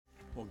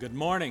Well, good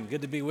morning.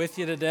 Good to be with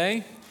you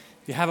today.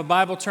 If you have a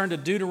Bible, turn to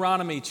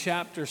Deuteronomy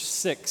chapter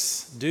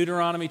 6.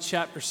 Deuteronomy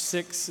chapter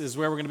 6 is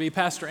where we're going to be.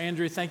 Pastor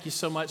Andrew, thank you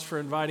so much for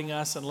inviting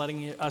us and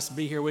letting us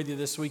be here with you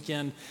this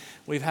weekend.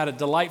 We've had a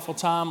delightful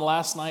time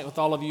last night with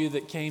all of you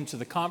that came to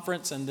the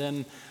conference, and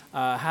then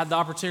had the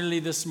opportunity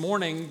this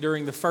morning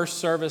during the first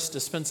service to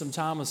spend some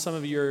time with some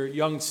of your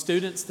young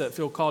students that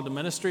feel called to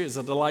ministry. It's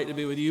a delight to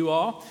be with you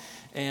all,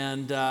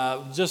 and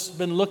just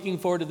been looking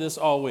forward to this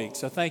all week.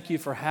 So thank you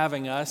for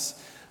having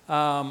us.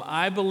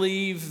 I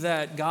believe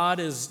that God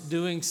is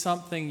doing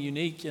something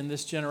unique in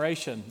this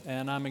generation,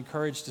 and I'm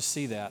encouraged to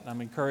see that. I'm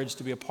encouraged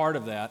to be a part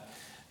of that,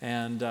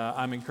 and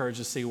I'm encouraged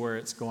to see where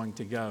it's going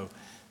to go.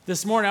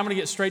 This morning, I'm going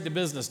to get straight to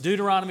business.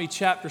 Deuteronomy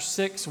chapter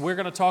 6, we're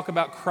going to talk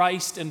about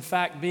Christ, in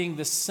fact, being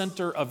the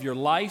center of your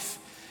life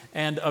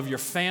and of your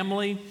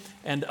family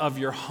and of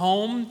your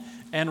home,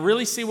 and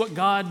really see what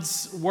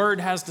God's Word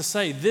has to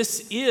say.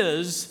 This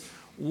is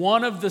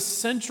one of the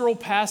central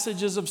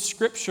passages of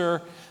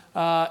Scripture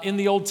in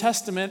the Old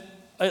Testament,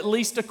 at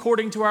least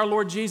according to our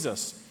Lord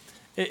Jesus.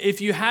 If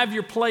you have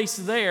your place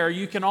there,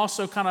 you can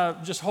also kind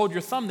of just hold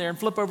your thumb there and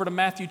flip over to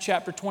Matthew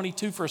chapter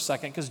 22 for a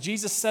second, because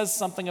Jesus says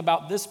something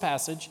about this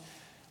passage,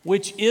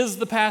 which is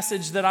the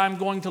passage that I'm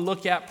going to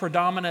look at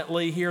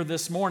predominantly here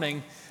this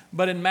morning.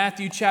 But in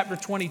Matthew chapter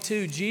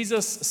 22,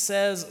 Jesus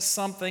says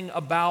something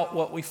about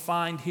what we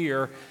find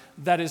here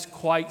that is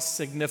quite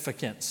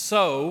significant.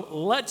 So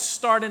let's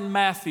start in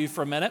Matthew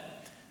for a minute.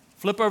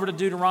 Flip over to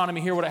Deuteronomy,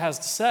 hear what it has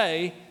to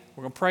say.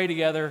 We're going to pray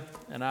together,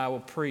 and I will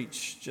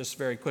preach just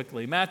very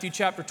quickly. Matthew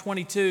chapter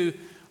 22,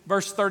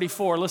 verse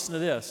 34, listen to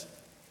this.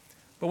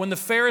 But when the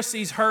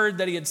Pharisees heard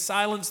that he had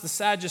silenced the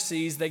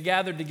Sadducees, they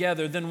gathered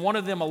together. Then one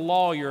of them, a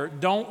lawyer,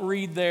 don't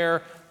read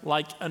there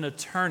like an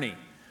attorney.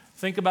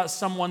 Think about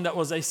someone that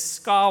was a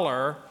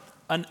scholar,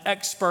 an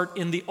expert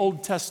in the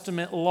Old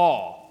Testament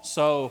law.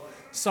 So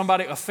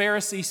somebody, a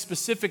Pharisee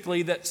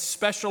specifically, that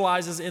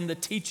specializes in the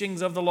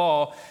teachings of the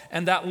law.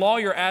 And that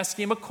lawyer asked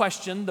him a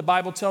question. The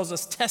Bible tells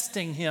us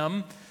testing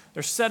him.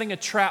 They're setting a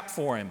trap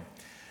for him.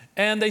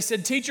 And they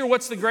said, "Teacher,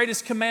 what's the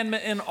greatest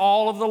commandment in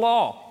all of the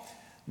law?"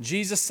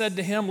 Jesus said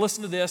to him,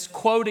 listen to this,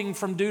 quoting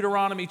from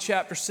Deuteronomy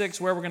chapter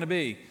 6, where we're going to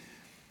be.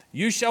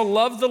 "You shall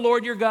love the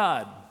Lord your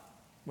God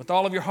with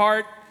all of your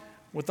heart,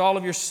 with all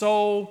of your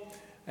soul,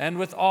 and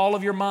with all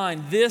of your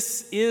mind.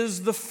 This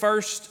is the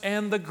first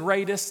and the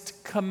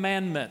greatest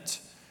commandment.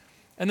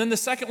 And then the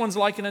second one's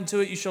likened unto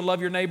it, you shall love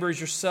your neighbor as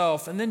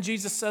yourself." And then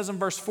Jesus says in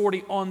verse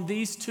 40, "On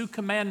these two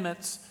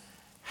commandments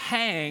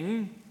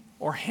hang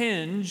or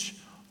hinge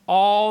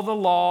all the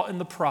law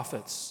and the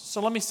prophets." So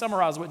let me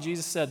summarize what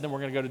Jesus said, then we're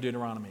going to go to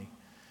Deuteronomy.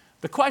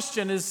 The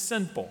question is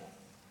simple.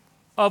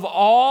 Of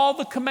all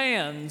the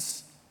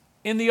commands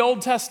in the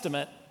Old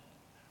Testament,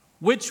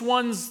 which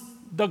one's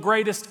the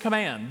greatest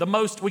command? The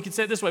most, we could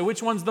say it this way,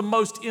 which one's the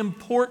most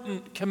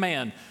important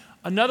command?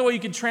 Another way you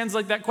could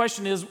translate that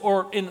question is,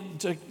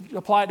 to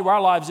apply it to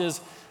our lives is,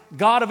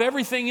 God, of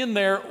everything in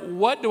there,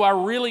 what do I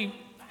really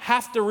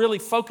have to really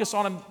focus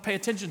on and pay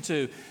attention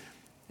to?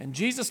 And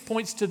Jesus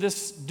points to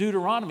this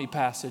Deuteronomy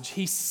passage.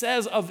 He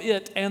says of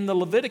it and the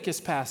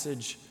Leviticus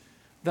passage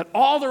that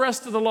all the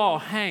rest of the law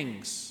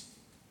hangs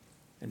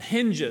and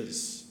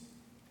hinges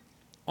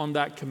on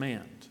that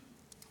command.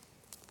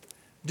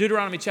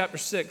 Deuteronomy chapter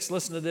 6,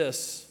 listen to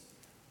this.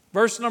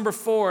 Verse number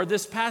 4,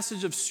 this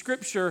passage of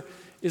Scripture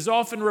is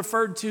often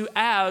referred to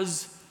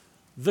as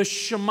the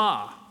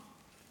Shema.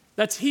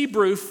 That's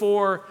Hebrew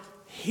for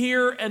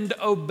hear and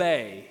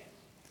obey.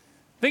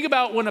 Think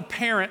about when a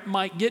parent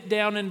might get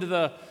down into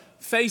the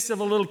face of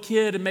a little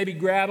kid and maybe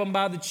grab him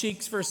by the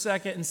cheeks for a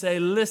second and say,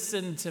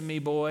 "Listen to me,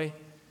 boy."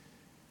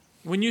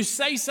 When you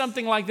say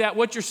something like that,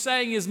 what you're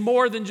saying is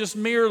more than just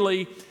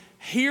merely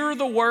hear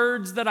the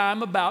words that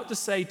I'm about to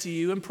say to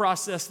you and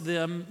process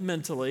them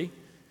mentally.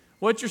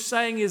 What you're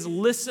saying is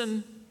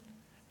listen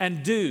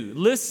and do.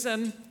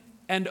 Listen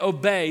and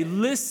obey.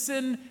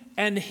 Listen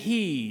and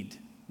heed.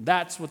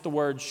 That's what the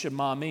word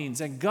Shema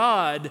means. And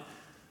God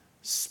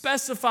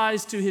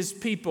specifies to his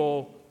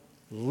people,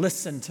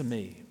 listen to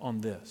me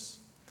on this.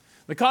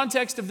 The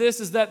context of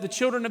this is that the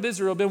children of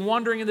Israel have been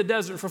wandering in the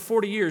desert for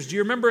 40 years. Do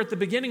you remember at the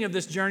beginning of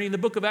this journey in the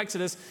book of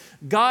Exodus,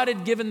 God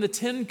had given the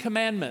 10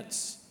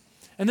 commandments.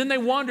 And then they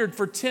wandered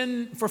for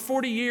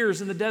 40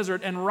 years in the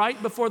desert, and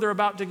right before they're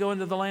about to go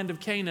into the land of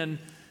Canaan,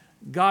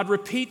 God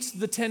repeats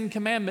the 10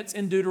 commandments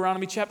in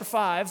Deuteronomy chapter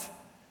 5,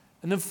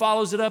 and then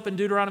follows it up in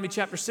Deuteronomy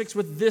chapter 6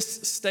 with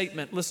this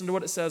statement. Listen to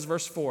what it says,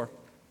 verse 4.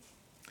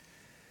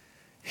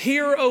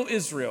 "Hear, O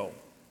Israel,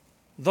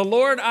 the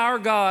Lord our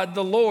God,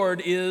 the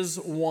Lord is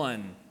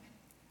one.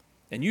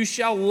 And you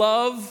shall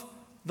love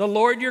the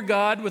Lord your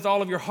God with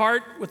all of your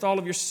heart, with all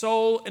of your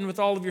soul, and with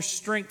all of your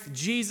strength."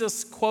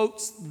 Jesus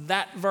quotes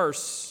that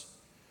verse.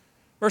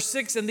 Verse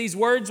 6, "And these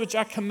words which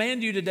I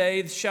command you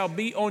today shall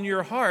be on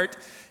your heart.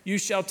 You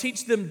shall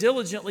teach them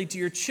diligently to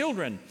your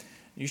children.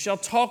 You shall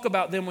talk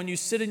about them when you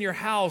sit in your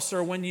house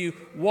or when you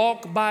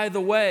walk by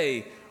the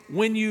way,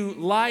 when you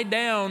lie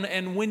down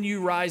and when you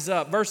rise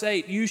up." Verse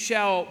 8, "You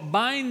shall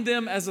bind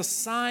them as a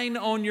sign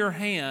on your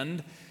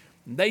hand,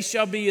 They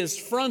shall be as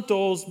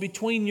frontals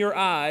between your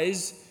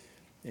eyes,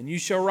 and you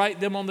shall write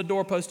them on the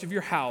doorpost of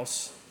your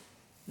house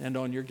and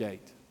on your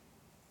gate.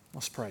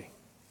 Let's pray.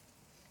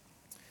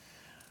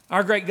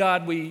 Our great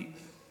God, we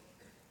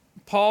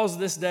pause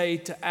this day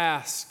to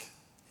ask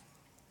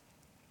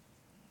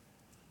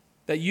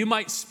that you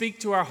might speak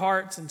to our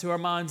hearts and to our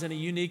minds in a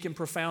unique and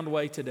profound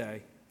way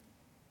today.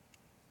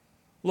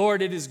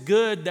 Lord, it is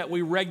good that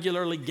we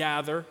regularly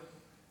gather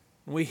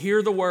and we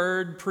hear the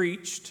word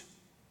preached,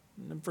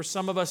 and for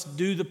some of us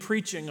do the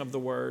preaching of the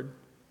word.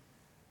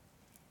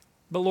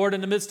 But Lord,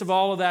 in the midst of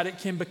all of that, it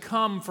can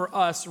become for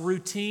us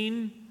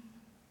routine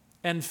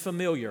and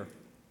familiar.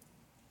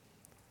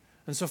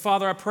 And so,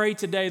 Father, I pray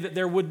today that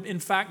there would in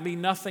fact be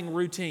nothing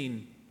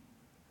routine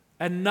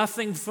and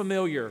nothing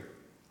familiar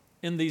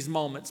in these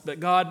moments. But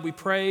God, we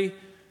pray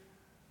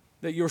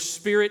that your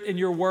Spirit and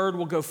your word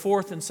will go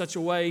forth in such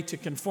a way to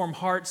conform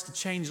hearts, to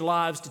change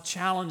lives, to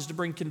challenge, to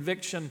bring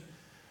conviction,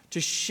 to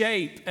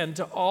shape and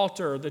to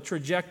alter the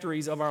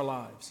trajectories of our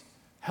lives.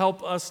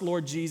 Help us,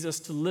 Lord Jesus,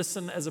 to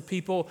listen as a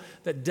people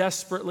that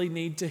desperately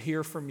need to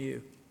hear from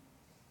you.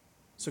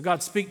 So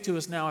God, speak to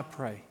us now, I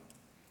pray.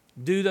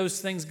 Do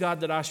those things,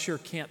 God, that I sure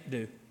can't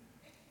do.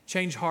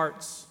 Change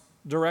hearts,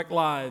 direct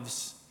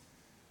lives,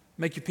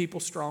 make your people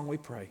strong, we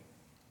pray.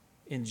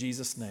 In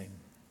Jesus' name,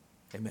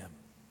 amen.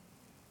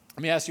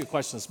 Let me ask you a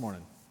question this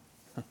morning.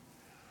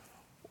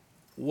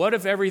 What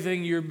if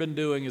everything you've been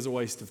doing is a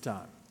waste of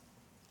time?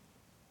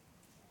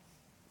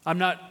 I'm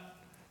not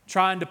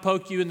trying to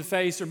poke you in the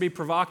face or be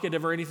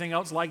provocative or anything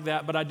else like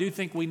that, but I do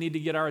think we need to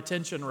get our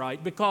attention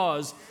right,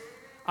 because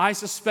I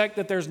suspect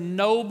that there's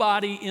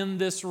nobody in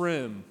this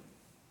room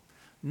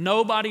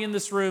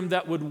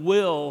that would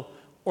will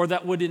or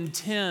that would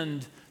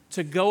intend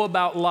to go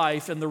about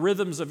life and the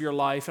rhythms of your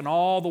life and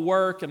all the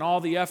work and all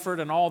the effort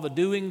and all the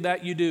doing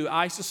that you do.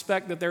 I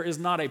suspect that there is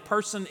not a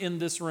person in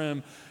this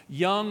room,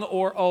 young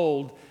or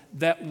old,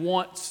 that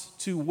wants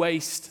to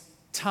waste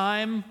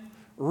time,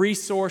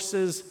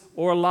 resources,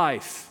 or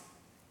life.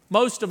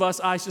 Most of us,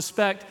 I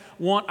suspect,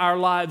 want our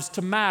lives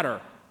to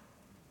matter.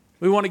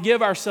 We want to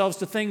give ourselves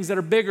to things that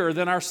are bigger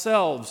than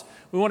ourselves.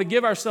 We want to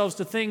give ourselves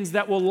to things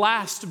that will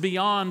last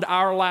beyond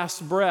our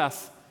last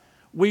breath.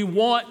 We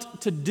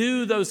want to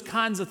do those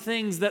kinds of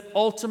things that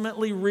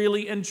ultimately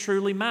really and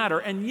truly matter.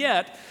 And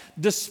yet,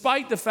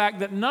 despite the fact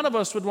that none of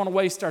us would want to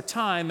waste our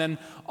time and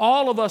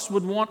all of us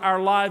would want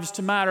our lives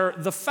to matter,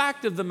 the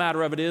fact of the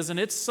matter of it is, and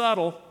it's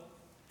subtle,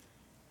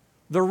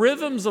 the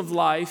rhythms of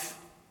life,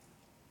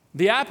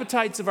 the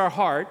appetites of our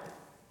heart,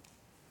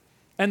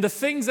 and the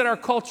things that our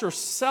culture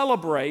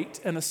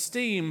celebrate and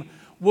esteem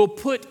will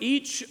put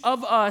each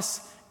of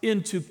us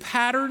into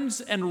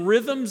patterns and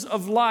rhythms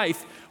of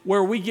life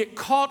where we get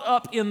caught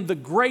up in the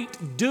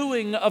great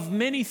doing of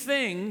many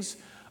things,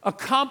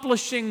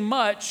 accomplishing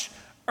much,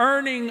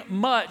 earning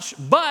much,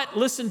 but,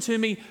 listen to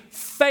me,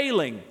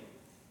 failing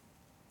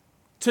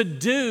to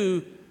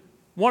do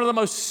one of the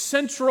most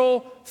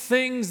central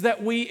things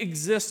that we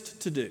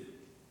exist to do.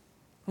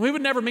 We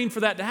would never mean for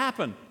that to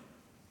happen.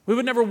 We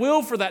would never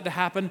will for that to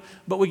happen,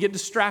 but we get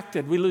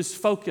distracted. We lose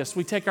focus.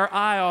 We take our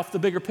eye off the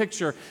bigger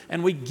picture,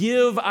 and we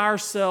give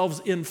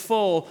ourselves in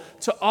full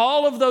to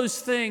all of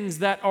those things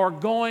that are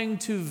going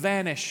to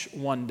vanish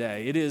one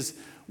day. It is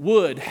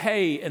wood,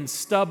 hay, and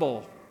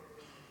stubble.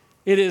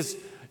 It is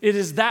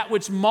that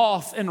which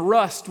moth and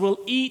rust will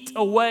eat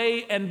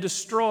away and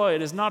destroy.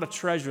 It is not a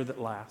treasure that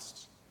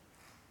lasts.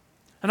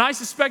 And I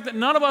suspect that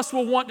none of us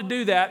will want to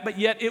do that, but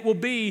yet it will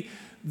be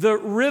the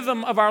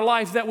rhythm of our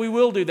life that we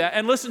will do that.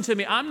 And listen to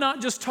me, I'm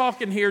not just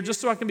talking here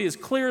just so I can be as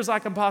clear as I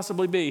can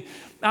possibly be.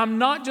 I'm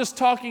not just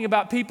talking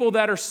about people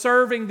that are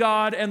serving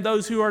God and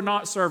those who are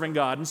not serving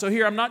God. And so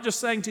here, I'm not just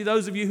saying to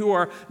those of you who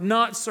are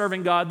not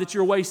serving God that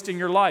you're wasting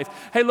your life.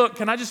 Hey, look,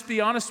 can I just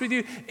be honest with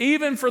you?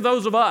 Even for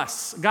those of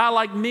us, a guy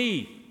like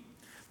me,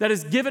 that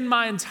has given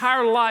my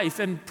entire life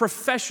and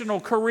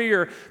professional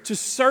career to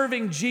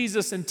serving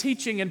Jesus and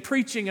teaching and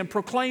preaching and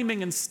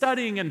proclaiming and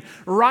studying and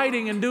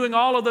writing and doing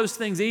all of those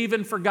things,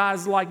 even for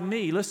guys like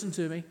me, listen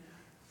to me.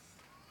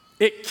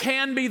 It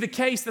can be the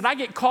case that I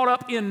get caught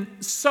up in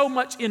so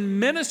much in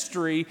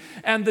ministry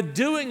and the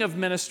doing of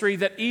ministry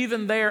that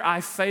even there I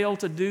fail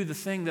to do the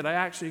thing that I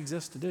actually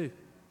exist to do.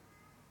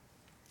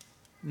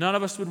 None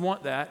of us would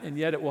want that, and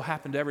yet it will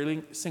happen to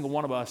every single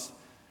one of us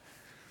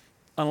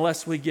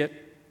unless we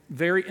get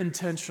very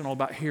intentional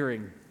about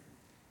hearing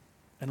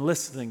and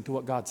listening to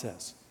what God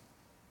says.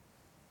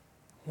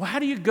 Well, how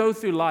do you go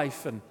through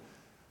life and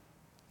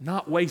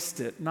not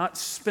waste it, not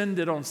spend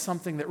it on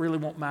something that really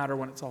won't matter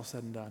when it's all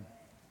said and done?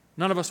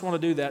 None of us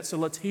want to do that, so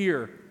let's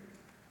hear.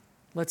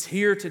 Let's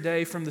hear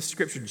today from the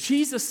Scripture.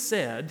 Jesus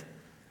said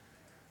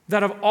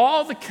that of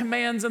all the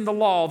commands in the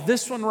law,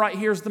 this one right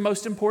here is the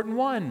most important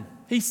one.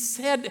 He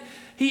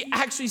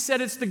actually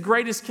said it's the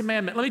greatest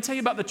commandment. Let me tell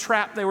you about the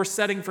trap they were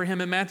setting for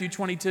him in Matthew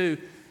 22.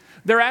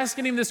 They're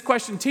asking him this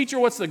question, "Teacher,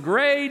 what's the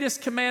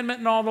greatest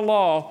commandment in all the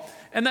law?"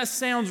 And that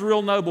sounds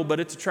real noble, but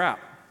it's a trap.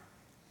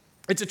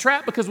 It's a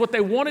trap because what they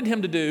wanted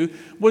him to do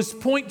was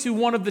point to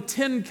one of the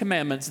 10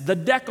 commandments, the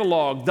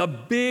Decalogue, the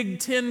big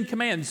 10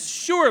 commands.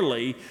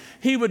 Surely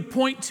he would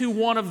point to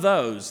one of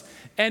those.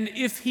 And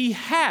if he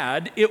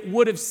had, it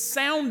would have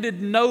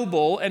sounded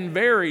noble and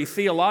very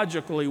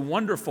theologically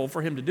wonderful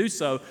for him to do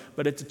so,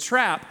 but it's a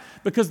trap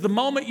because the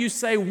moment you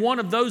say one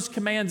of those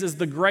commands is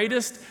the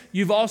greatest,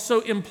 you've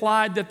also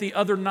implied that the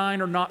other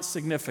 9 are not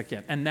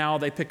significant. And now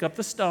they pick up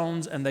the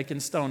stones and they can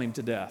stone him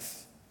to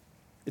death.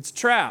 It's a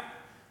trap.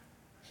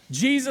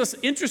 Jesus,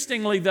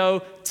 interestingly,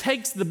 though,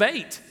 takes the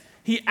bait.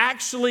 He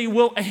actually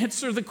will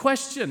answer the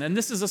question, and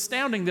this is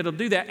astounding that he'll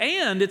do that.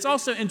 And it's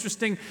also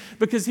interesting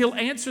because he'll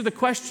answer the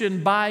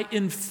question by,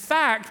 in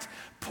fact,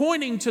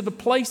 pointing to the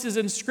places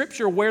in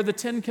Scripture where the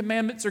 10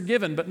 Commandments are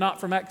given, but not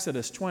from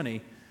Exodus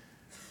 20,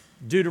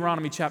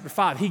 Deuteronomy chapter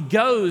 5. He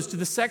goes to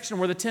the section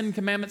where the 10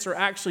 Commandments are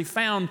actually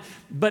found,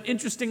 but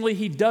interestingly,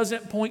 he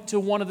doesn't point to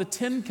one of the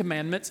 10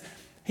 Commandments.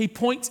 He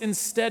points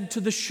instead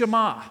to the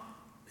Shema.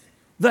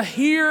 The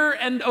hear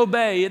and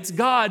obey. It's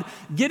God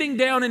getting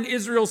down in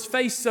Israel's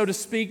face, so to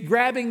speak,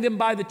 grabbing them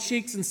by the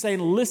cheeks and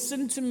saying,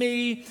 listen to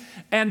me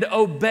and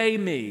obey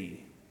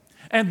me.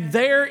 And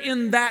there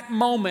in that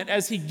moment,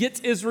 as he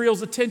gets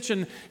Israel's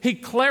attention, he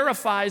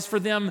clarifies for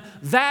them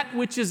that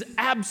which is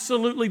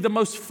absolutely the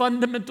most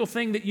fundamental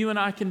thing that you and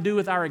I can do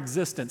with our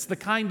existence, the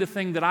kind of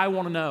thing that I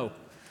want to know,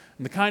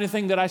 and the kind of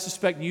thing that I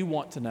suspect you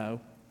want to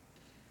know.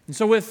 And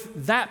so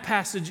with that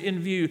passage in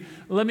view,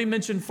 let me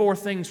mention 4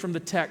 things from the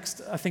text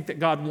I think that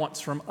God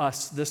wants from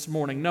us this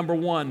morning. Number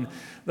 1,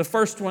 the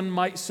first one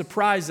might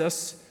surprise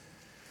us,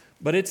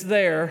 but it's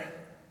there.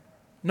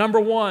 Number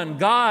 1,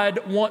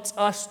 God wants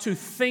us to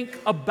think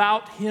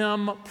about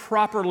Him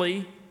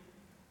properly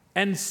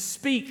and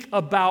speak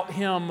about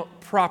Him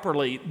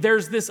properly.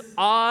 There's this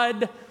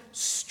odd,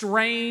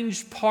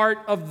 strange part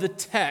of the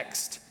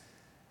text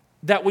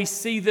that we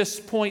see this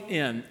point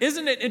in.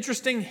 Isn't it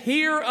interesting?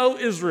 Hear, O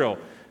Israel.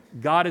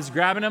 God is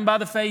grabbing him by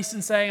the face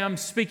and saying, I'm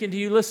speaking to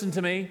you, listen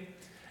to me,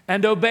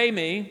 and obey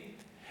me.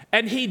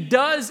 And he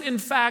does, in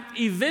fact,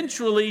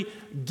 eventually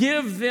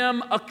give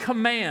them a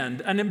command,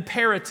 an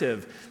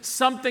imperative,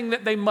 something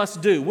that they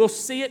must do. We'll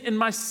see it in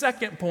my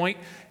second point.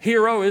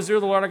 Hear, O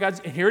Israel, the Lord our God.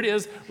 And here it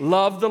is.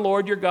 Love the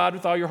Lord your God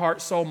with all your heart,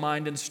 soul,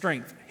 mind, and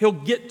strength. He'll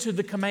get to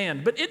the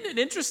command. But isn't it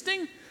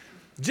interesting?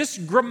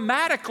 Just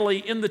grammatically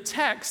in the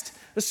text,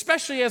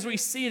 especially as we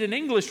see it in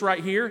English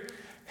right here,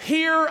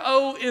 hear,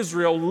 O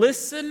Israel,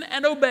 listen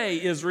and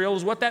obey, Israel,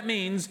 is what that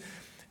means.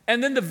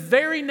 And then the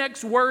very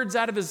next words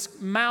out of his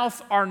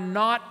mouth are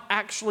not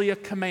actually a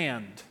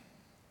command.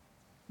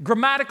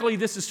 Grammatically,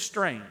 this is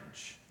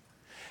strange.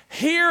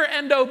 Hear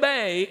and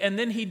obey, and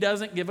then he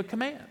doesn't give a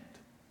command.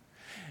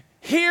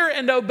 Hear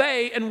and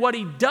obey, and what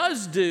he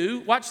does do,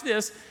 watch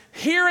this,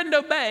 hear and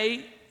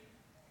obey,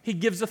 he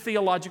gives a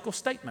theological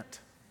statement.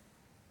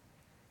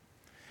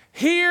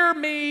 Hear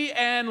me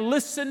and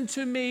listen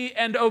to me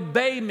and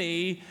obey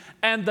me.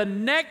 And the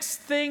next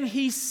thing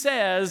he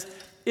says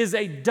is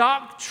a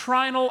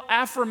doctrinal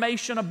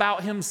affirmation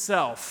about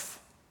himself.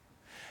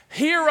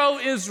 Hear, O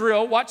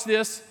Israel, watch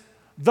this,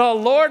 the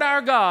Lord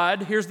our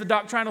God, here's the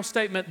doctrinal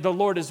statement, the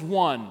Lord is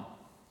one.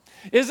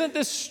 Isn't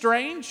this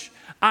strange?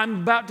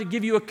 I'm about to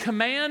give you a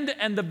command,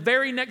 and the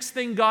very next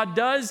thing God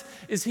does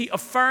is he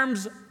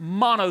affirms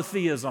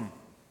monotheism.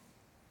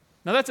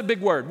 Now that's a big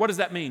word. What does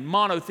that mean?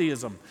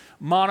 Monotheism.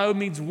 Mono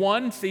means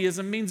one,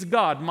 theism means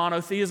God.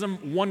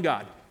 Monotheism, one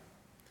God.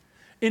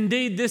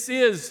 Indeed, this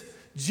is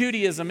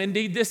Judaism.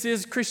 Indeed, this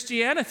is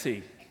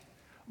Christianity.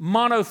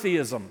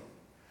 Monotheism.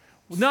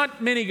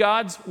 Not many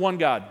gods, one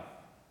God.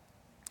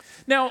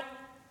 Now,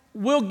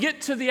 we'll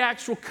get to the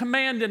actual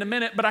command in a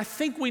minute, but I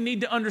think we need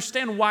to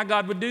understand why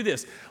God would do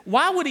this.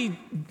 Why would he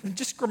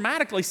just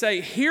grammatically say,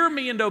 hear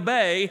me and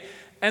obey,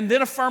 and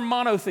then affirm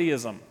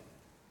monotheism?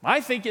 I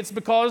think it's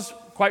because,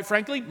 quite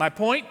frankly, my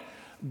point,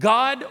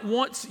 God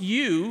wants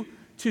you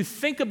to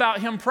think about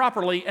him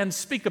properly and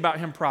speak about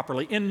him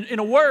properly. In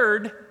a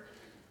word,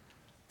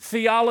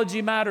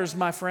 theology matters,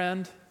 my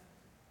friend.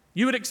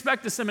 You would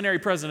expect a seminary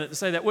president to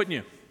say that, wouldn't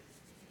you?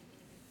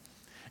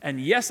 And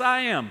yes, I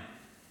am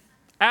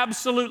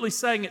absolutely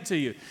saying it to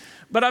you.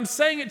 But I'm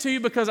saying it to you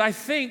because I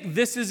think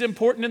this is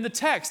important in the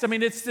text. I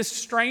mean, it's this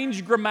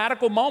strange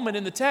grammatical moment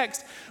in the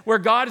text where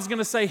God is going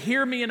to say,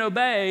 hear me and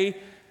obey,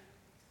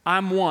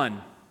 I'm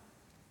one.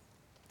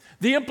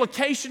 The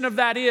implication of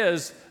that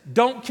is,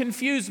 don't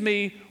confuse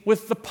me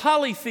with the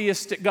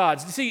polytheistic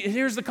gods. See,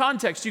 here's the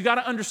context. You got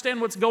to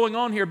understand what's going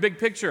on here, big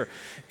picture.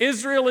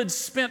 Israel had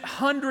spent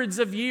hundreds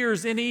of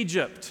years in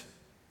Egypt.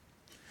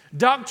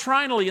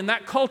 Doctrinally, in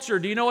that culture,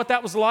 do you know what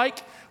that was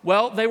like?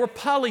 Well, they were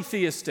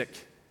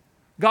polytheistic.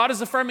 God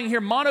is affirming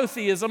here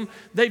monotheism.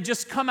 They've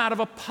just come out of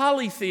a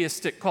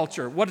polytheistic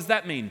culture. What does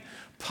that mean?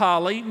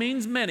 Poly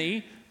means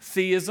many.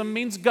 Theism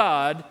means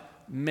God.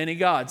 Many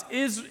gods.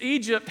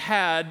 Egypt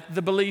had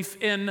the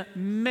belief in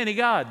many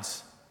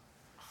gods.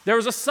 There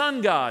was a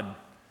sun god,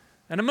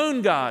 and a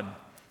moon god,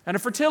 and a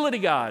fertility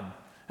god,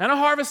 and a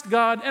harvest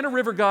god, and a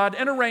river god,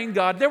 and a rain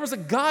god. There was a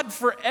god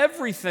for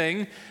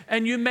everything,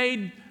 and you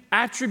made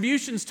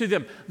attributions to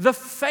them. The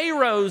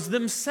pharaohs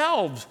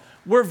themselves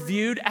were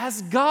viewed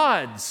as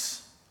gods.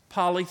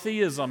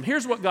 Polytheism.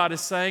 Here's what God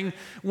is saying.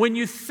 When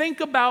you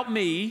think about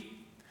me,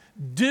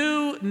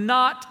 do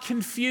not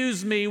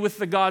confuse me with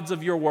the gods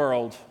of your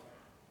world.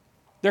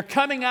 They're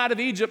coming out of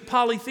Egypt,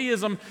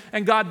 polytheism,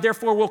 and God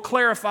therefore will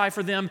clarify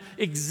for them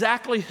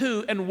exactly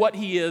who and what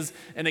He is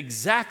and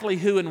exactly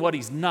who and what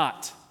He's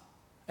not.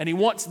 And He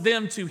wants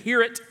them to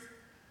hear it,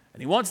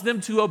 and He wants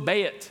them to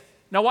obey it.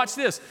 Now watch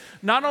this.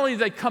 Not only do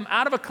they come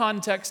out of a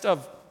context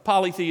of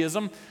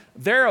polytheism,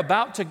 they're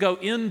about to go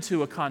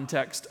into a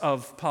context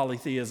of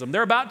polytheism.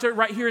 They're about to,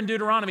 right here in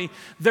Deuteronomy,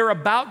 they're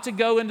about to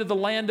go into the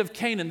land of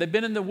Canaan. They've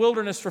been in the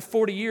wilderness for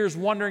 40 years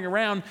wandering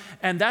around,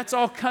 and that's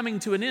all coming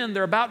to an end.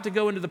 They're about to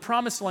go into the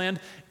promised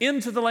land,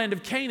 into the land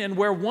of Canaan,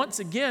 where once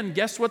again,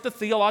 guess what the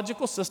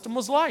theological system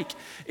was like?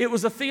 It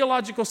was a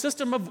theological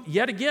system of,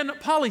 yet again,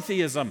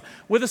 polytheism,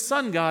 with a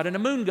sun god and a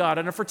moon god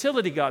and a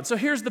fertility god. So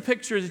here's the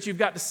picture that you've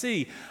got to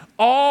see.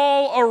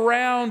 All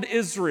around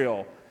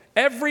Israel,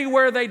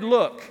 everywhere they'd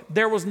look,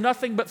 there was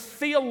nothing but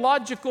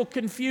theological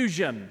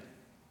confusion.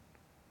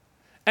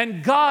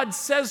 And God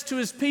says to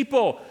His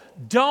people,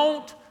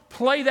 don't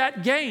play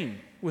that game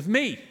with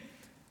me.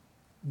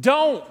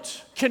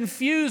 Don't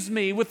confuse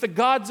me with the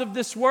gods of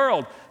this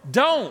world.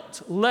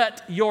 Don't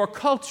let your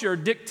culture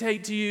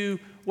dictate to you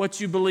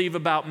what you believe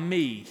about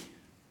me.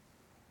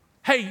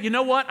 Hey, you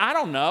know what? I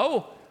don't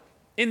know.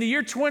 In the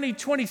year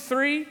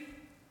 2023,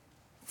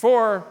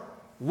 for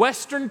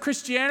Western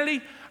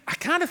Christianity, I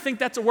kind of think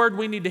that's a word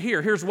we need to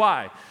hear. Here's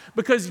why.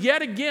 Because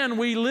yet again,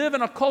 we live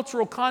in a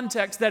cultural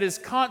context that is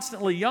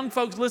constantly, young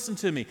folks, listen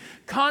to me,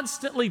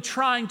 constantly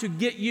trying to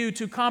get you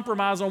to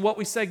compromise on what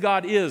we say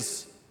God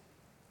is.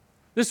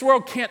 This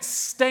world can't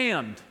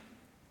stand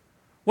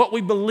what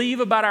we believe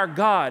about our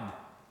God.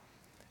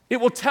 It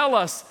will tell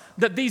us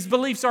that these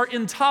beliefs are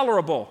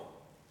intolerable,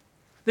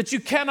 that you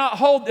cannot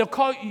hold, they'll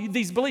call you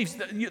these beliefs,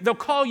 they'll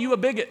call you a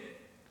bigot.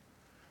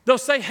 They'll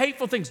say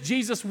hateful things.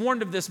 Jesus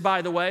warned of this,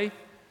 by the way.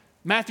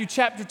 Matthew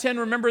chapter 10,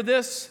 remember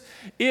this?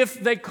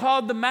 If they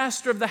called the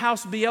master of the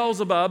house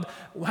Beelzebub,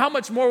 how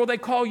much more will they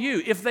call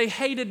you? If they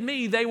hated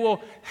me, they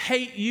will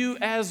hate you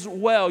as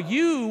well.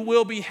 You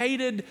will be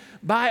hated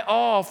by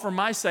all for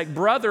my sake.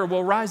 Brother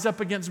will rise up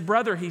against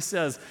brother, he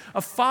says.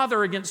 A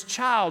father against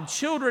child,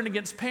 children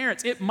against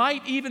parents. It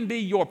might even be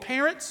your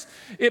parents.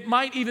 It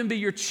might even be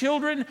your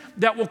children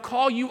that will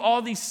call you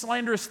all these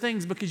slanderous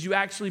things because you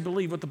actually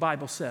believe what the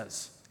Bible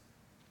says.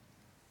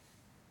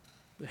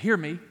 But hear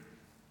me.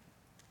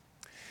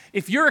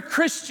 If you're a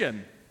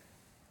Christian,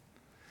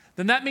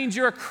 then that means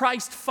you're a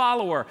Christ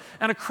follower.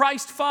 And a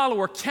Christ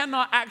follower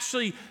cannot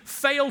actually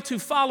fail to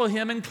follow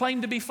Him and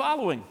claim to be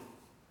following,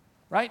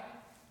 right?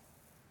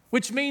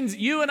 Which means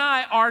you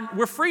and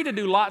we're free to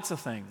do lots of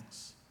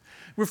things.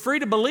 We're free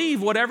to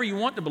believe whatever you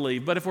want to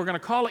believe, but if we're going to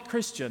call it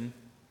Christian,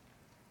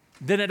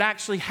 then it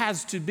actually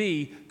has to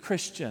be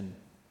Christian.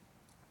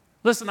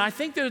 Listen, I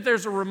think that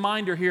there's a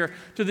reminder here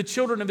to the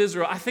children of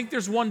Israel. I think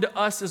there's one to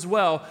us as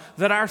well,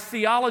 that our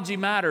theology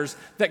matters,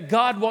 that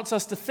God wants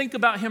us to think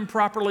about Him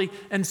properly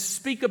and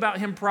speak about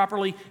Him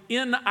properly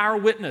in our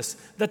witness.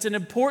 That's an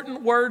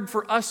important word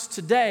for us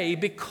today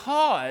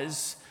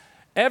because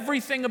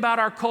everything about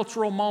our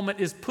cultural moment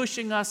is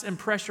pushing us and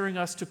pressuring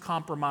us to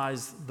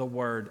compromise the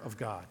Word of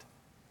God.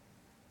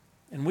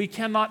 And we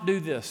cannot do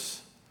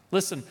this.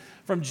 Listen,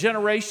 from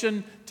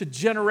generation to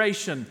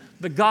generation,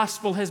 the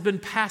gospel has been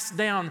passed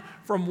down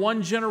from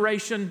one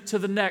generation to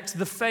the next.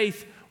 The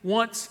faith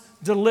once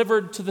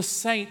delivered to the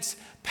saints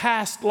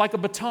passed like a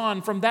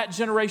baton from that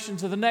generation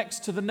to the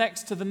next, to the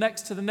next, to the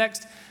next, to the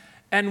next.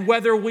 And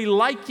whether we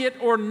like it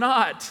or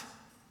not,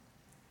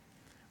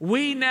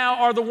 we now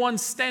are the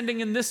ones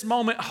standing in this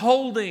moment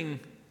holding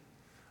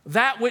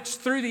that which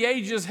through the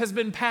ages has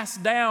been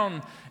passed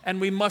down,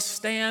 and we must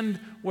stand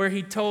where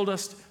He told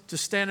us to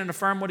stand and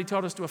affirm what He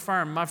told us to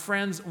affirm. My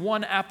friends,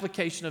 one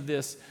application of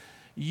this,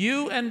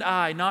 you and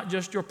I, not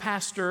just your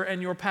pastor and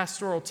your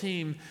pastoral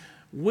team,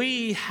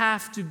 we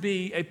have to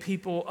be a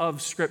people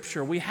of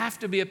Scripture. We have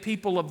to be a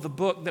people of the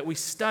book, that we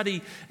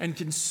study and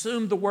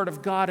consume the Word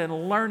of God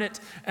and learn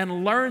it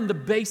and learn the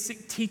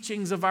basic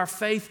teachings of our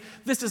faith.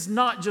 This is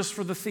not just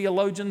for the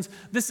theologians.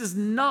 This is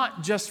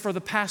not just for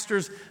the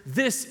pastors.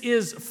 This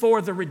is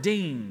for the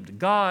redeemed.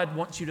 God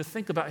wants you to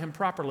think about Him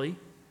properly,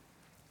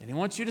 and He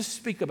wants you to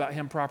speak about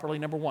Him properly.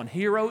 Number one,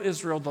 hear, O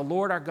Israel, the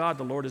Lord our God,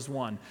 the Lord is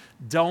one.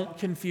 Don't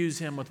confuse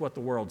Him with what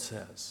the world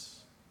says.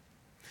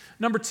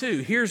 Number two,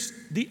 here's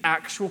the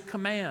actual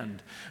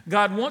command.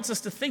 God wants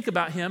us to think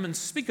about Him and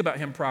speak about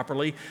Him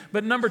properly.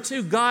 But number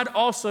two, God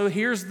also,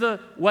 here's the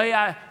way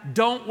I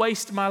don't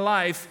waste my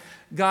life.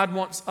 God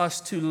wants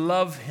us to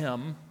love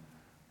Him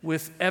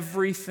with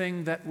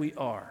everything that we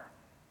are.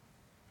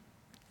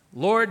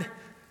 Lord,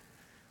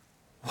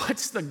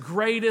 what's the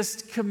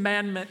greatest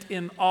commandment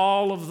in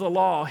all of the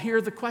law? Hear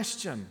the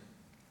question.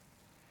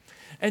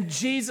 And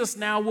Jesus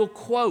now will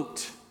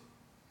quote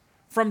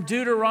from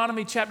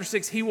Deuteronomy chapter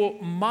 6. He will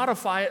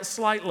modify it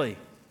slightly.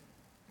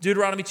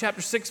 Deuteronomy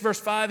chapter 6, verse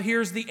 5,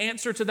 here's the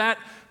answer to that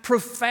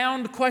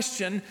profound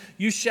question.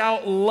 You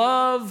shall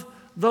love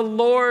the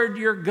Lord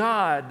your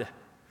God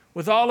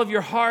with all of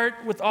your heart,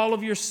 with all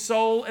of your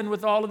soul, and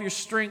with all of your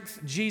strength.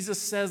 Jesus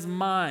says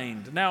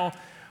mind. Now, a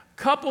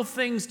couple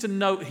things to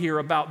note here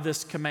about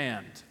this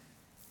command.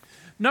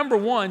 Number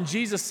one,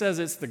 Jesus says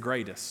it's the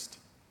greatest.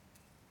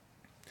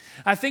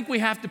 I think we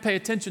have to pay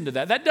attention to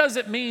that. That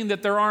doesn't mean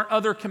that there aren't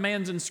other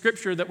commands in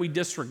Scripture that we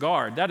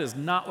disregard. That is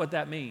not what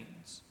that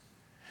means.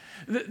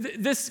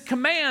 This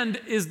command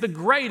is the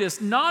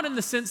greatest, not in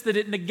the sense that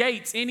it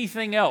negates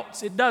anything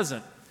else. It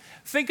doesn't.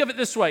 Think of it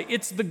this way.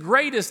 It's the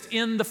greatest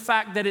in the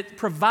fact that it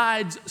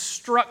provides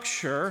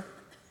structure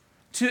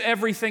to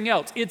everything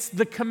else. It's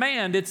the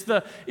command. It's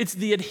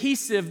the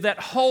adhesive that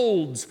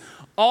holds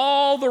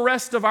all the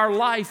rest of our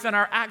life and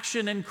our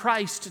action in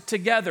Christ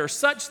together,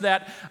 such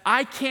that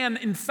I can,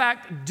 in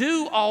fact,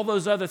 do all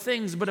those other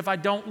things, but if I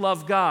don't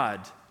love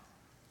God,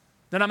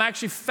 then I'm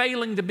actually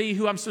failing to be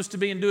who I'm supposed to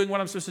be and doing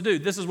what I'm supposed to do.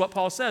 This is what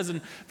Paul says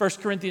in 1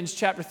 Corinthians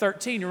chapter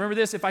 13. Remember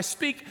this? If I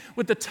speak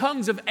with the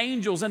tongues of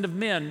angels and of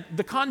men,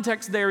 the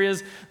context there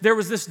is there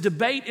was this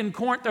debate in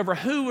Corinth over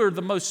who were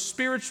the most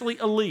spiritually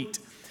elite.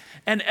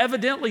 And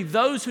evidently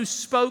those who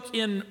spoke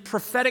in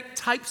prophetic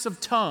types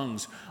of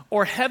tongues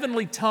or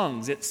heavenly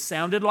tongues, it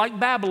sounded like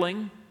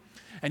babbling,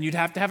 and you'd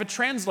have to have a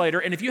translator.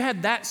 And if you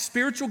had that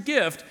spiritual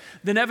gift,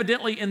 then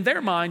evidently in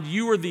their mind,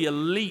 you were the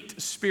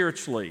elite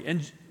spiritually.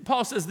 And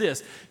Paul says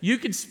this, you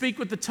can speak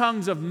with the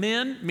tongues of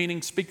men,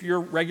 meaning speak your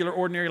regular,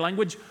 ordinary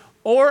language,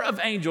 or of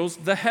angels,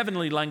 the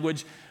heavenly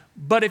language.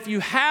 But if you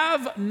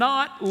have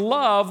not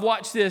love,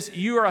 watch this,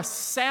 you are a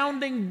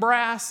sounding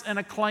brass and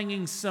a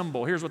clanging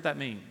cymbal. Here's what that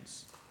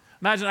means.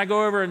 Imagine I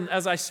go over and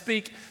as I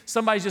speak,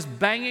 somebody's just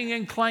banging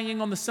and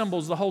clanging on the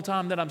cymbals the whole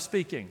time that I'm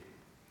speaking.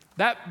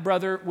 That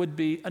brother would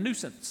be a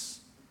nuisance.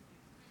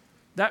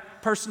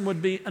 That person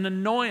would be an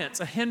annoyance,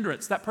 a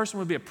hindrance. That person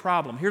would be a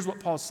problem. Here's what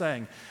Paul's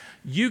saying.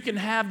 You can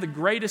have the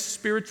greatest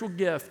spiritual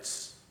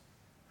gifts,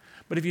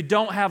 but if you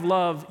don't have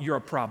love, you're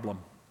a problem.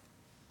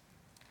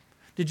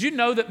 Did you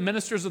know that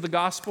ministers of the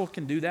gospel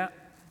can do that?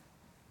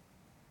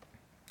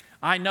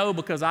 I know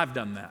because I've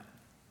done that.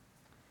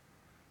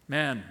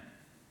 Man,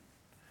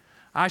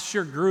 I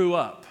sure grew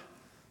up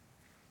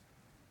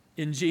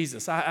in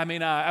Jesus.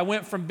 I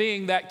went from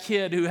being that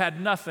kid who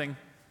had nothing.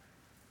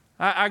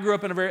 I grew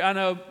up in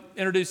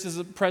introduced as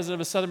a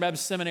president of a Southern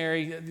Baptist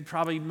seminary. You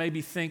probably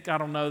maybe think, I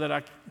don't know, that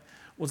I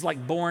was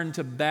like born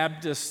to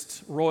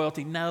Baptist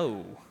royalty.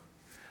 No,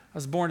 I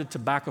was born to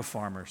tobacco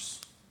farmers.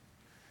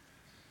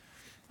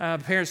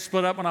 Parents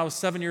split up when I was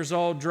 7 years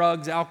old.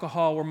 Drugs,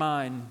 alcohol were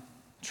mine.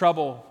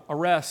 Trouble,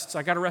 arrests.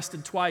 I got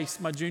arrested twice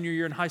my junior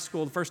year in high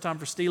school. The first time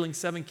for stealing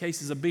 7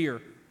 cases of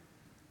beer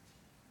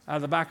out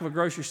of the back of a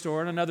grocery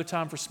store, and another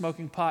time for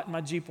smoking pot in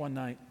my Jeep one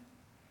night.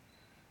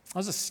 I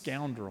was a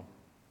scoundrel.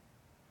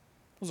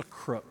 I was a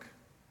crook.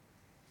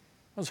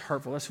 I was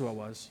hurtful. That's who I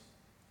was.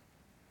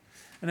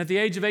 And at the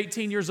age of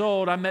 18 years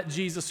old, I met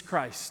Jesus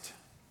Christ.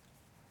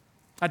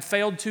 I'd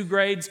failed 2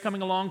 grades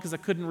coming along because I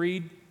couldn't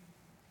read.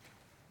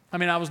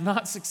 I was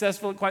not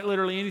successful at quite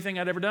literally anything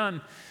I'd ever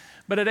done.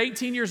 But at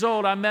 18 years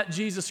old, I met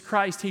Jesus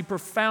Christ. He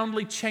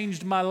profoundly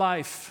changed my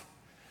life.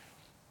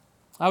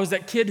 I was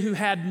that kid who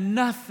had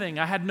nothing.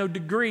 I had no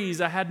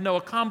degrees. I had no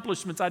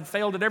accomplishments. I'd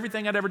failed at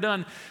everything I'd ever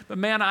done. But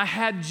man, I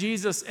had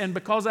Jesus, and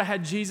because I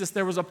had Jesus,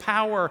 there was a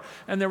power,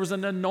 and there was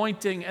an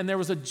anointing, and there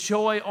was a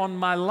joy on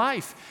my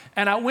life.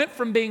 And I went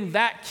from being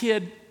that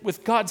kid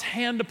with God's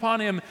hand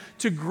upon him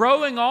to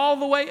growing all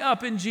the way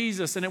up in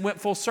Jesus, and it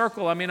went full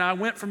circle. I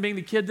went from being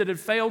the kid that had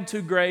failed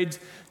 2 grades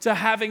to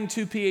having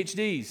 2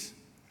 PhDs.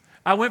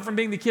 I went from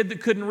being the kid that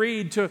couldn't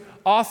read to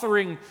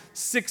authoring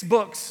 6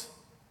 books.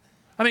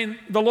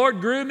 The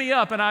Lord grew me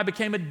up, and I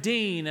became a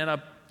dean and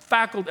a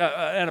faculty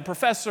and a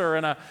professor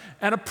and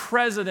a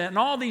president and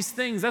all these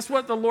things. That's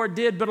what the Lord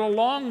did. But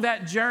along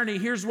that journey,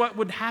 here's what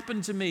would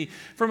happen to me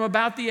from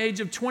about the age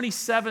of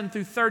 27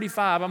 through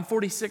 35. I'm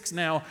 46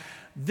 now.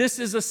 This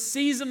is a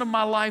season of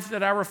my life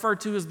that I refer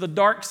to as the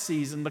dark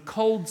season, the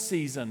cold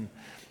season.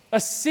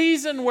 A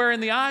season where in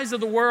the eyes of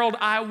the world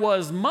I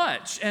was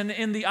much, and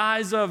in the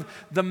eyes of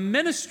the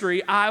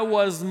ministry I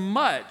was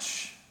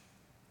much.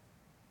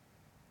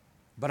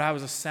 But I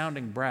was a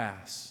sounding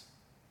brass,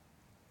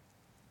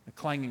 a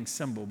clanging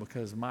cymbal,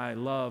 because my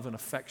love and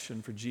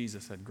affection for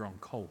Jesus had grown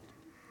cold.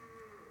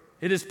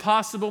 It is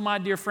possible, my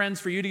dear friends,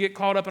 for you to get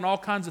caught up in all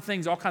kinds of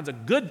things, all kinds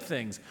of good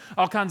things,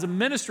 all kinds of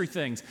ministry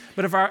things.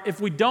 But if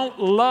we don't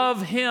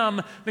love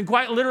him, then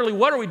quite literally,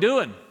 what are we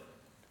doing?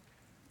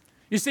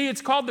 You see,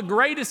 it's called the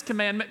greatest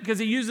commandment because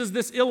he uses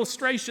this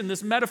illustration,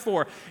 this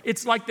metaphor.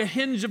 It's like the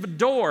hinge of a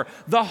door.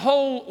 The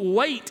whole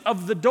weight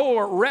of the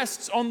door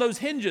rests on those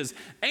hinges,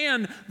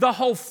 and the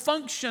whole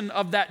function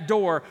of that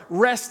door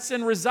rests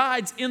and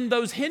resides in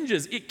those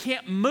hinges. It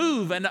can't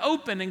move and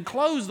open and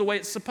close the way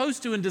it's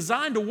supposed to and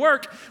designed to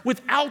work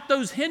without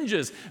those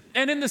hinges.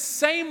 And in the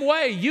same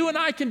way, you and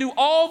I can do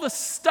all the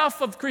stuff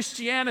of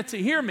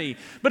Christianity, hear me,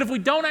 but if we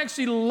don't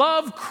actually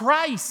love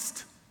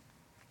Christ,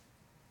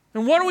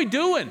 then what are we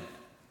doing?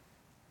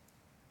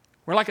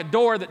 We're We're like a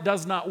door that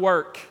does not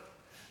work,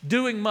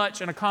 doing much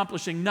and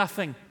accomplishing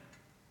nothing.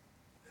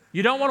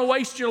 You don't want to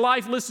waste your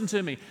life. Listen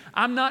to me.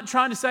 I'm not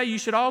trying to say you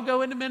should all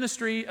go into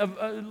ministry,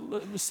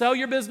 sell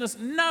your business.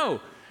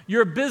 No.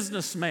 You're a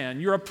businessman.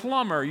 You're a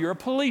plumber. You're a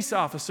police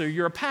officer.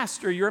 You're a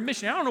pastor. You're a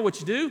missionary. I don't know what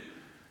you do.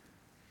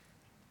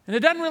 And it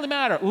doesn't really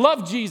matter.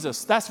 Love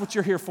Jesus. That's what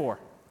you're here for.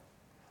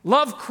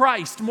 Love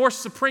Christ more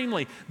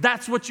supremely.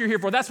 That's what you're here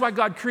for. That's why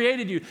God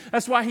created you.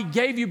 That's why He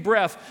gave you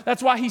breath.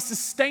 That's why He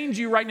sustains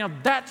you right now.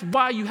 That's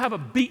why you have a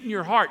beat in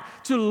your heart,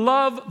 to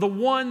love the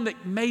one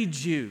that made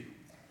you.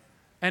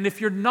 And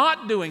if you're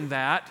not doing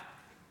that,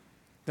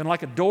 then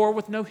like a door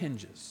with no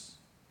hinges.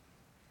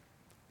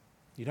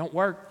 You don't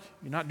work.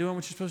 You're not doing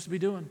what you're supposed to be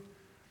doing.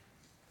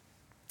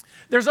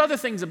 There's other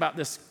things about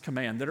this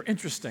command that are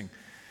interesting.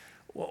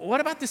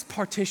 What about this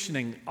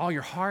partitioning all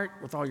your heart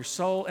with all your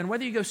soul? And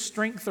whether you go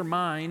strength or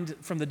mind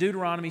from the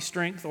Deuteronomy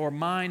strength or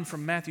mind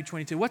from Matthew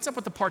 22, what's up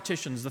with the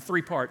partitions, the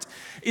three parts?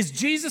 Is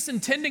Jesus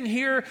intending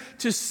here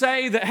to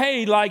say that,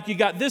 hey, like you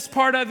got this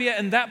part of you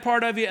and that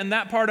part of you and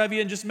that part of you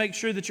and just make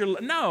sure that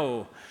you're...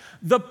 No.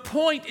 The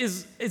point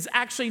is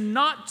actually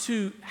not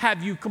to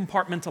have you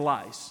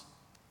compartmentalize.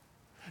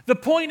 The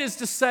point is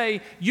to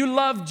say you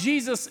love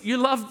Jesus, you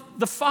love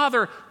the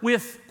Father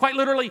with, quite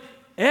literally,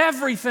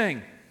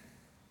 everything.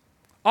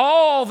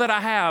 All that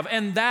I have,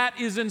 and that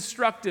is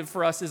instructive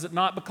for us, is it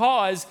not?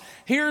 Because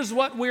here's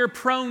what we're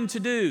prone to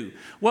do.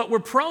 What we're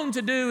prone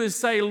to do is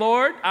say,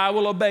 Lord, I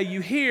will obey you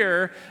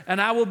here,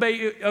 and I will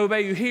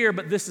obey you here,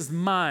 but this is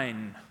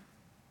mine.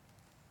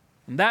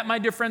 And that, my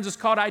dear friends, is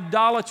called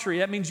idolatry.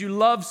 That means you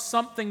love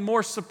something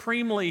more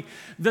supremely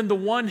than the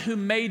one who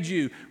made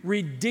you,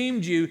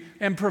 redeemed you,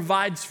 and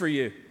provides for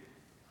you.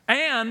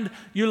 And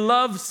you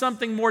love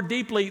something more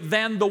deeply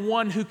than the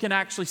one who can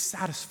actually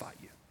satisfy you.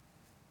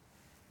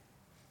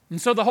 And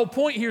so the whole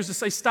point here is to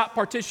say, stop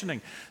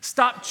partitioning.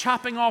 Stop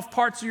chopping off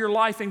parts of your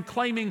life and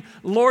claiming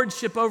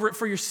lordship over it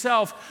for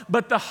yourself.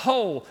 But the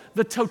whole,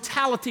 the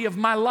totality of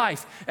my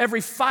life, every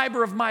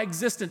fiber of my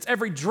existence,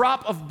 every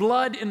drop of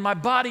blood in my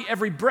body,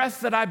 every breath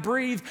that I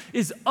breathe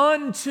is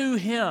unto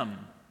Him.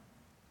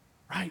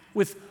 Right?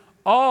 With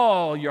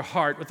all your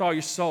heart, with all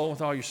your soul,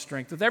 with all your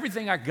strength, with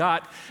everything I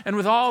got, and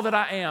with all that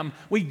I am,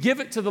 we give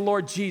it to the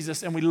Lord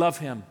Jesus and we love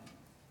Him.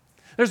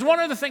 There's one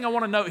other thing I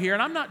want to note here,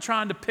 and I'm not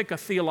trying to pick a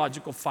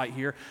theological fight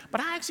here,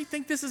 but I actually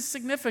think this is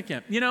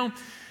significant. You know,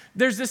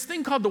 there's this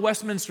thing called the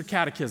Westminster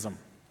Catechism.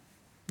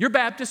 You're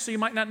Baptist, so you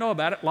might not know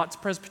about it. Lots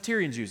of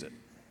Presbyterians use it.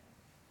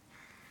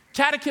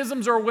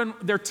 Catechisms are when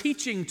they're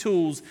teaching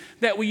tools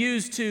that we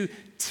use to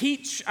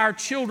teach our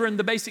children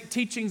the basic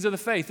teachings of the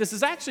faith. This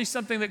is actually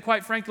something that,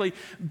 quite frankly,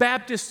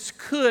 Baptists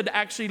could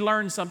actually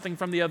learn something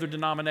from the other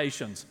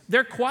denominations.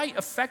 They're quite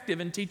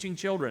effective in teaching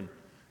children.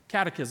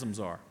 Catechisms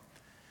are.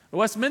 The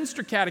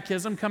Westminster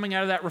Catechism, coming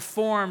out of that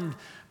Reformed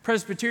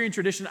Presbyterian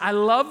tradition, I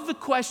love the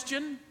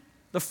question,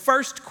 the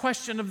first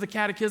question of the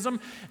Catechism,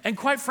 and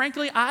quite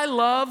frankly, I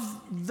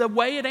love the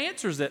way it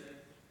answers it.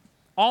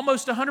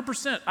 Almost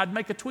 100%. I'd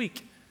make a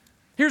tweak.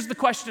 Here's the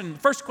question,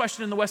 first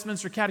question in the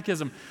Westminster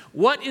Catechism.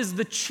 What is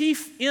the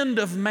chief end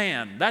of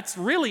man? That's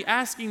really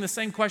asking the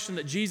same question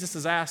that Jesus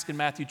has asked in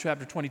Matthew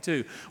chapter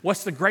 22.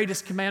 What's the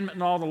greatest commandment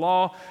in all the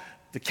law?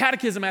 The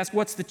Catechism asks,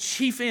 what's the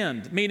chief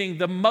end, meaning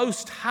the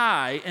most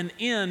high and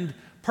end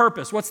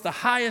purpose? What's the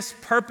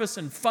highest purpose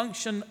and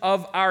function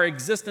of our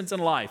existence in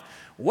life?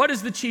 What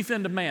is the chief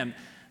end of man?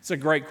 It's a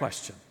great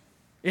question.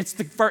 It's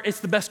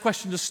the best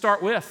question to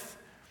start with.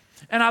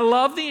 And I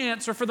love the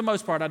answer for the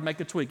most part. I'd make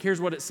a tweak. Here's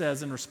what it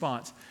says in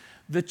response.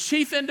 The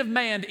chief end of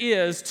man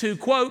is to,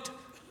 quote,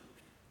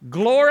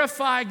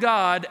 glorify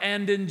God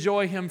and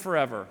enjoy Him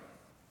forever.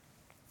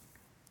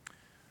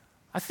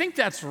 I think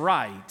that's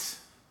right.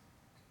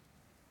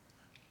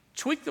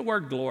 Tweak the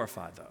word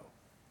glorify,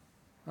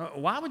 though.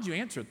 Why would you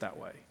answer it that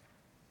way?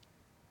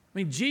 I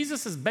mean,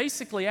 Jesus has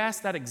basically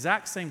asked that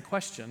exact same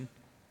question,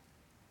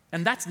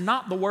 and that's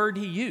not the word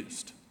He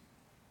used.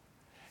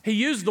 He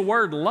used the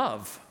word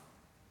love.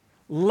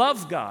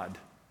 Love God.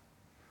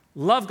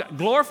 Love God.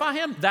 Glorify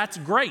Him? That's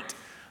great.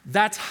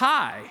 That's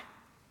high.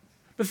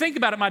 But think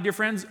about it, my dear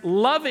friends.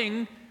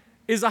 Loving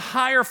is a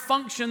higher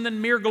function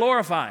than mere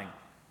glorifying.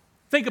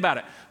 Think about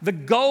it. The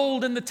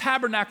gold in the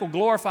tabernacle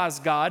glorifies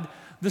God.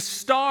 The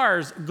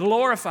stars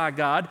glorify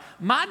God.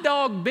 My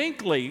dog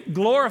Binkley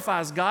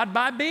glorifies God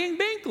by being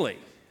Binkley.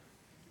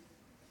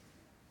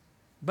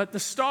 But the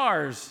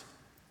stars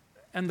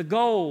and the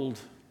gold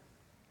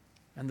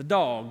and the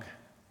dog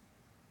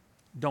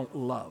don't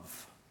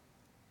love.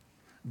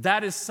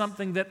 That is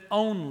something that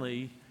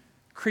only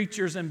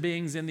creatures and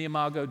beings in the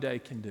Imago Dei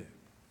can do.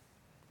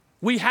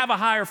 We have a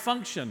higher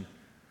function.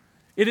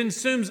 It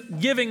assumes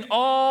giving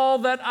all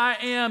that I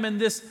am in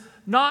this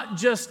not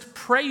just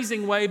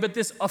praising way, but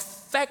this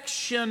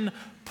affection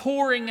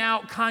pouring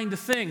out kind of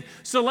thing.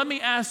 So let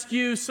me ask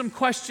you some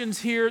questions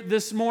here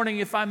this morning,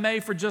 if I may,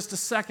 for just a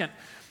second.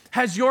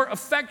 Has your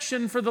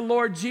affection for the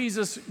Lord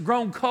Jesus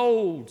grown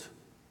cold?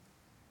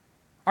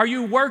 Are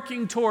you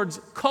working towards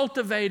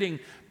cultivating,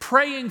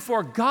 praying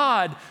for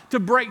God to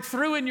break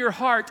through in your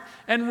heart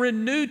and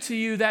renew to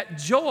you that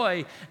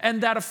joy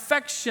and that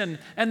affection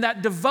and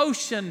that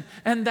devotion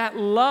and that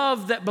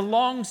love that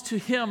belongs to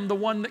Him, the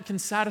one that can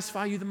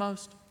satisfy you the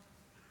most?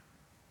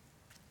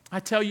 I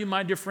tell you,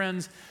 my dear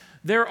friends,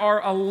 there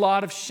are a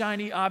lot of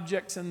shiny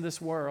objects in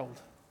this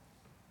world.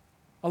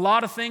 A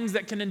lot of things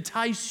that can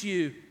entice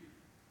you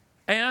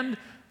and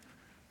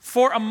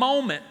for a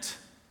moment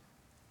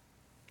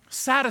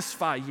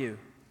satisfy you.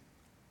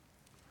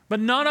 But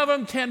none of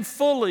them can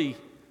fully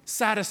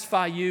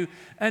satisfy you,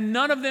 and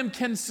none of them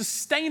can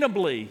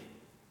sustainably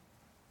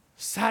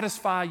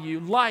satisfy you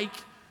like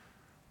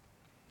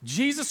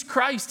Jesus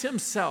Christ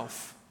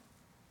Himself.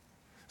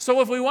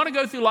 So if we want to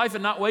go through life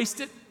and not waste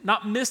it,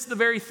 not miss the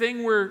very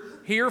thing we're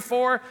here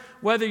for,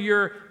 whether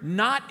you're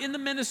not in the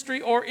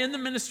ministry or in the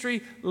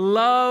ministry,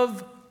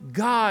 love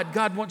God.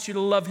 God wants you to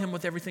love Him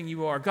with everything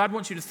you are. God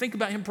wants you to think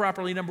about Him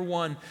properly, number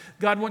one.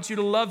 God wants you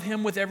to love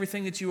Him with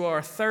everything that you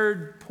are.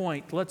 Third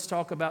point, let's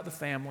talk about the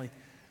family.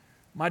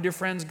 My dear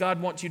friends,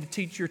 God wants you to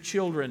teach your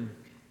children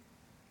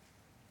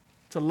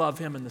to love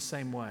Him in the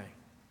same way.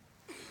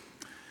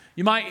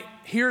 You might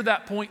hear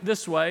that point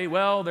this way,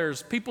 well,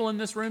 there's people in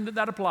this room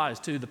that applies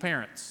to, the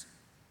parents.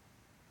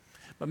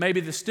 But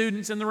maybe the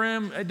students in the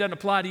room, it doesn't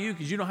apply to you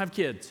because you don't have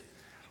kids.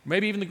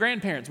 Maybe even the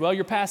grandparents, well,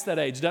 you're past that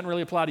age, doesn't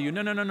really apply to you.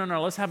 No,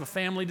 let's have a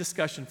family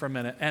discussion for a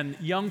minute. And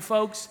young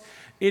folks,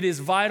 it is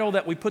vital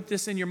that we put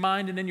this in your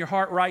mind and in your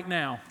heart right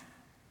now.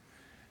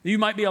 You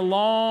might be a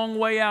long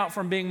way out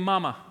from being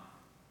mama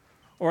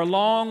or a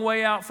long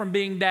way out from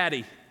being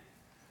daddy,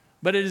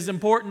 but it is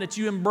important that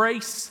you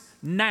embrace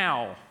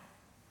now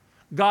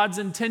God's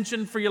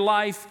intention for your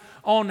life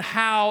on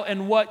how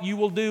and what you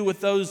will do with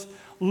those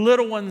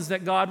little ones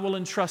that God will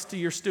entrust to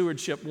your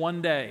stewardship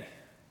one day.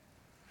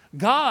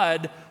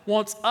 God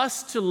wants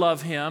us to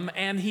love Him,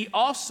 and He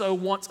also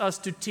wants us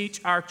to teach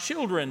our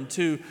children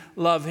to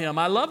love Him.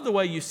 I love the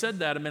way you said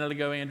that a minute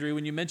ago, Andrew,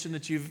 when you mentioned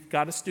that you've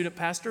got a student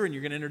pastor and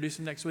you're going to introduce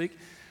him next week.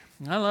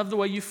 I love the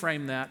way you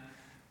framed that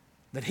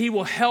He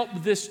will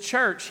help this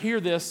church, hear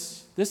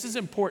this, this is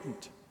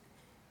important.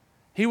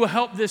 He will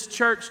help this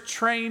church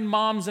train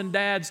moms and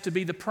dads to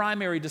be the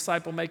primary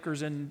disciple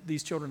makers in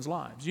these children's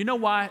lives. You know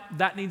why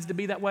that needs to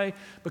be that way?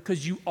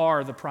 Because you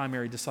are the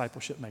primary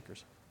discipleship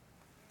makers.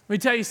 Let me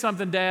tell you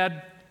something, Dad.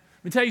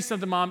 Let me tell you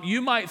something, Mom.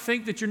 You might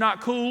think that you're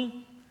not cool.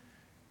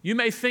 You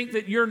may think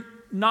that you're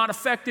not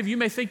effective. You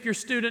may think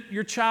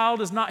your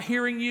child is not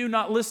hearing you,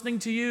 not listening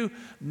to you.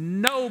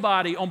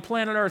 Nobody on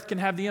planet Earth can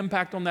have the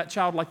impact on that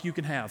child like you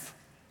can have.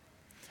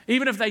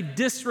 Even if they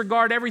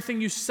disregard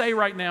everything you say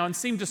right now and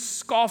seem to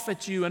scoff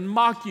at you and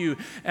mock you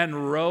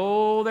and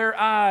roll their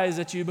eyes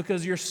at you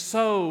because you're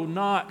so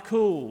not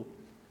cool.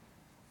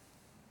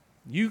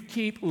 You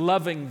keep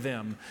loving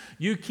them.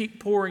 You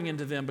keep pouring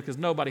into them because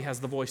nobody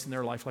has the voice in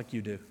their life like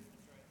you do.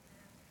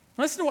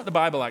 Listen to what the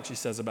Bible actually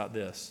says about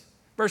this.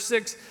 Verse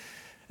 6,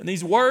 and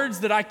these words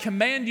that I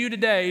command you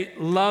today,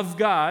 love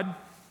God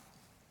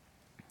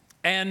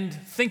and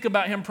think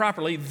about Him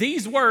properly.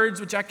 These words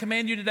which I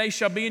command you today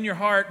shall be in your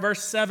heart.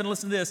 Verse 7,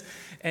 listen to this.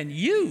 And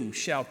you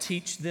shall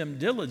teach them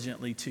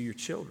diligently to your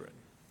children.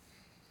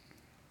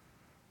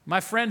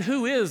 My friend,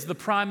 who is the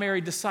primary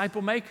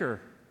disciple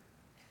maker?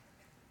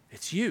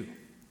 It's you.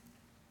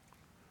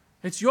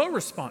 It's your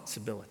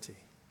responsibility.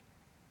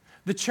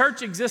 The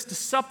church exists to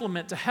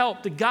supplement, to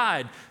help, to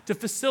guide, to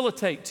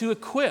facilitate, to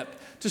equip,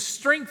 to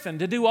strengthen,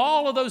 to do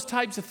all of those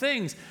types of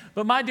things.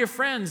 But my dear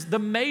friends, the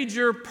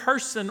major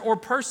person or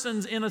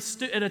persons in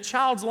a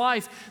child's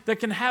life that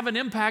can have an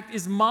impact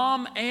is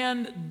mom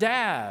and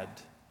dad.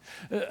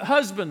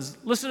 Husbands,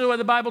 listen to what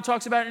the Bible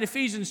talks about in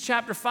Ephesians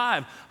chapter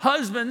 5.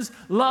 Husbands,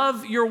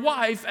 love your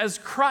wife as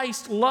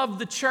Christ loved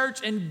the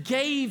church and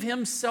gave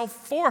Himself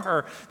for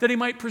her, that He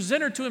might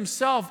present her to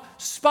Himself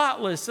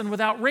spotless and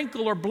without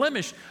wrinkle or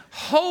blemish,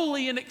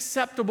 holy and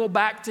acceptable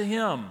back to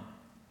Him.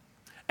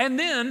 And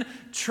then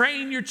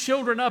train your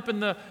children up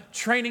in the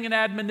training and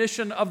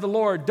admonition of the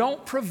Lord.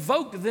 Don't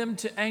provoke them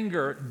to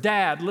anger.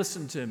 Dad,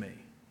 listen to me.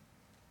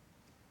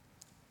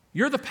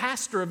 You're the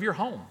pastor of your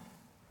home.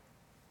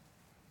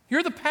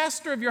 You're the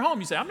pastor of your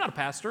home. You say, I'm not a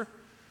pastor.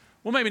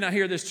 Well, maybe not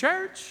here at this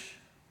church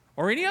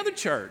or any other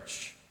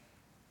church.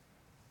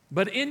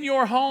 But in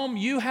your home,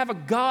 you have a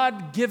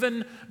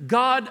God-given,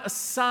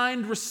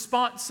 God-assigned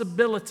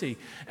responsibility.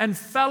 And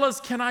fellas,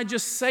 can I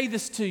just say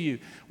this to you?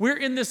 We're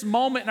in this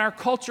moment in our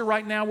culture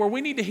right now where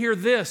we need to hear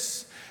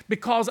this,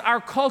 because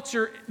our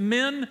culture,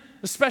 men,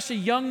 especially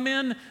young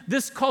men,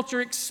 this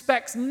culture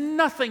expects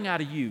nothing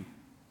out of you.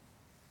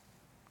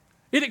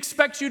 It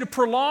expects you to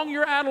prolong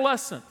your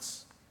adolescence.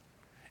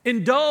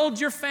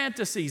 Indulge your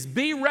fantasies.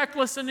 Be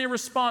reckless and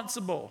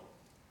irresponsible.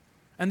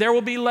 And there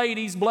will be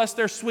ladies, bless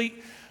their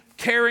sweet,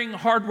 caring,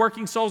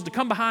 hardworking souls, to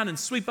come behind and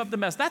sweep up the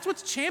mess. That's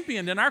what's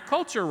championed in our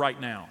culture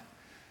right now.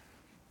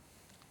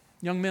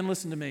 Young men,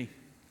 listen to me.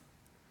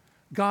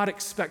 God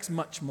expects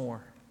much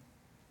more.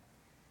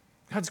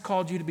 God's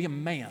called you to be a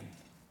man.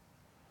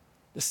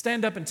 to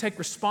stand up and take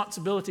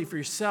responsibility for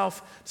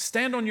yourself, to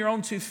stand on your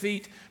own 2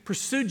 feet,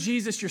 pursue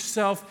Jesus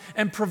yourself,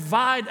 and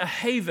provide a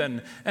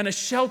haven and a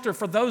shelter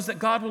for those that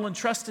God will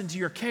entrust into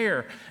your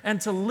care, and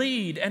to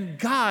lead and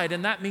guide,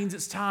 and that means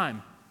it's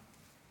time.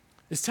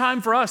 It's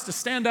time for us to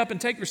stand up and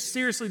take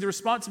seriously the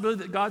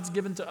responsibility that God's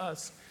given to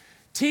us.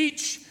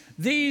 Teach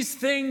these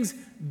things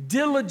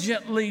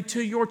diligently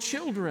to your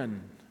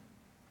children.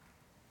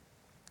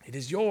 It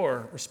is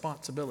your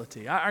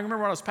responsibility. I remember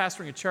when I was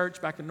pastoring a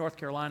church back in North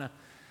Carolina,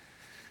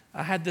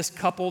 I had this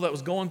couple that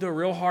was going through a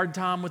real hard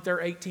time with their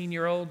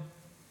 18-year-old.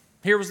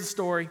 Here was the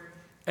story.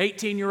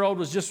 18-year-old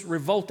was just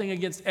revolting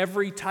against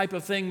every type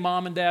of thing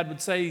mom and dad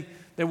would say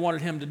they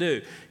wanted him to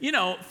do. You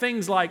know,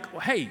 things like,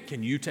 hey,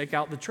 can you take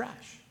out the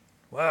trash?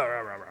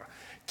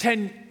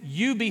 Can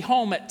you be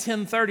home at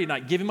 10:30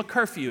 tonight? Give him a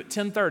curfew at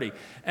 10:30.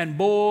 And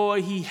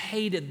boy, he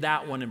hated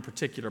that one in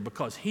particular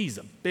because he's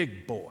a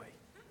big boy.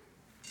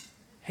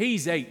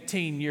 He's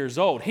 18 years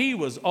old. He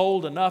was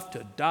old enough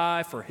to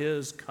die for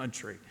his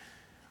country.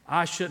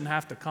 I shouldn't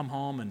have to come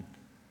home and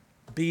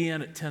be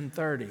in at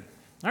 10:30.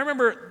 I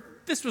remember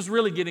this was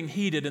really getting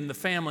heated in the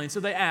family, and so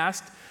they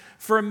asked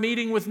for a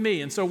meeting with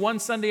me. And so one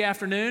Sunday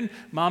afternoon,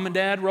 mom and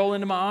dad roll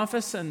into my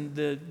office, and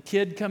the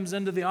kid comes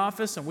into the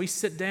office, and we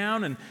sit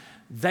down, and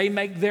they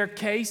make their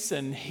case,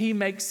 and he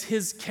makes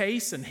his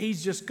case, and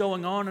he's just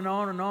going on and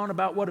on and on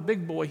about what a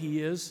big boy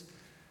he is.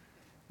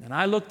 And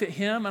I looked at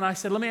him, and I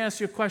said, let me ask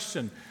you a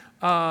question.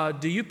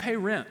 Do you pay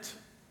rent?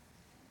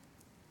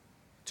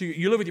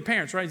 You live with your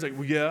parents, right? He's like,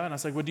 well, yeah. And I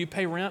said, well, do you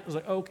pay rent? I was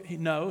like, okay.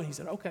 No. He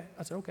said, okay.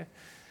 I said, okay.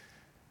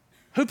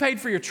 Who paid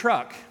for your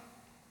truck?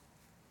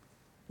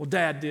 Well,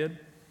 Dad did.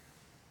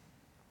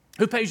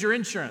 Who pays your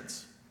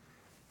insurance?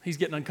 He's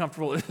getting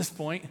uncomfortable at this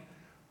point.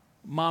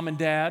 Mom and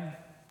Dad.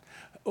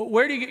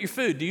 Where do you get your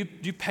food? Do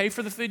you pay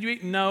for the food you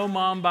eat? No,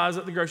 Mom buys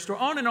at the grocery store.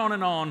 On and on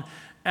and on.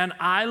 And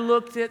I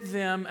looked at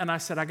them and I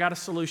said, I got a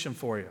solution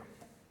for you.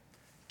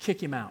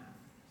 Kick him out.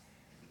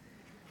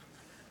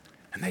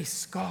 And they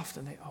scoffed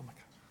and oh my God.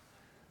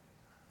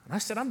 And I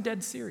said, I'm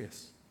dead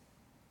serious.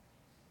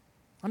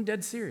 I'm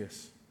dead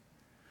serious.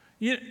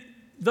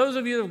 Those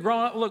of you that have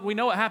grown up, look, we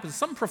know what happens.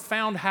 Something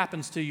profound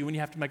happens to you when you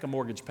have to make a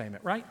mortgage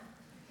payment, right?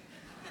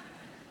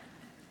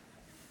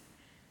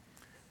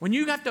 When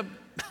you have to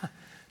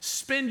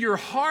spend your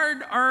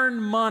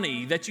hard-earned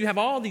money that you have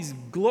all these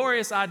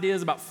glorious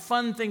ideas about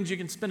fun things you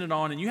can spend it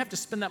on, and you have to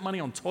spend that money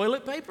on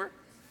toilet paper,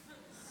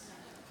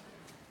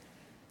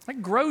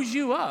 that grows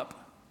you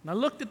up. And I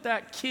looked at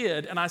that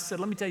kid, and I said,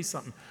 let me tell you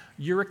something.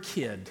 You're a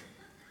kid.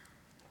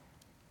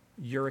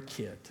 You're a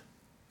kid.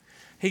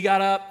 He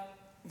got up.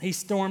 He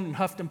stormed and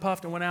huffed and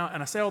puffed and went out.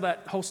 And I say all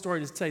that whole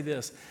story to say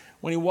this.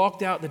 When he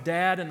walked out, the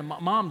dad and the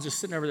mom's just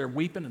sitting over there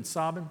weeping and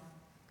sobbing.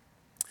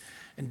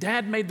 And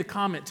Dad made the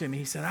comment to me.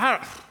 He said,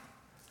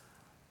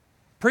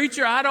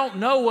 Preacher, I don't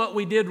know what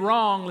we did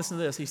wrong. Listen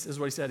to this. This is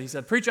what he said. He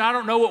said, Preacher, I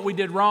don't know what we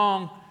did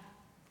wrong.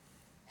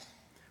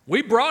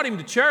 We brought him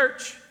to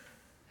church.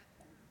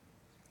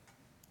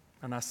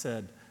 And I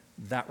said,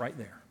 that right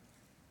there.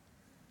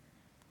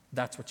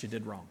 That's what you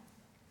did wrong.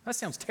 That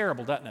sounds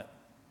terrible, doesn't it?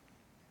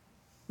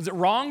 Was it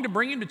wrong to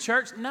bring him to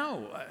church?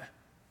 No.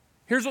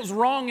 Here's what's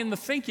wrong in the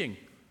thinking.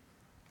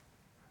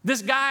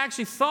 This guy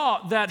actually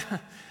thought that,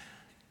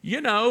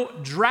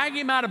 drag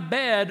him out of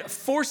bed,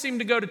 force him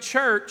to go to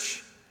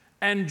church,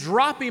 and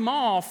drop him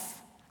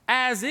off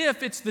as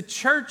if it's the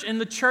church and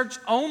the church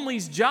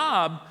only's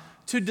job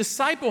to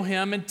disciple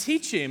him and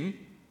teach him.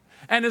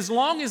 And as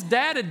long as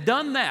Dad had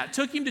done that,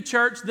 took him to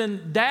church,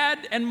 then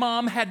Dad and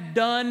Mom had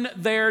done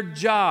their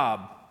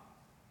job.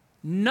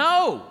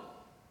 No.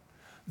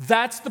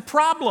 That's the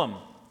problem.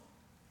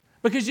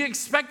 Because you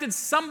expected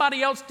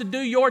somebody else to do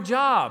your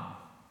job.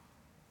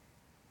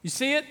 You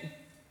see it?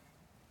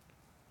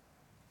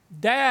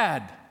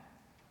 Dad,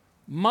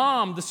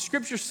 Mom, the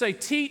scriptures say,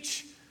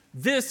 teach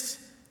this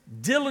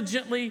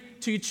diligently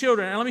to your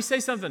children. And let me say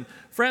something.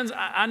 Friends,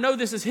 I know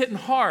this is hitting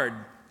hard,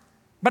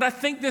 but I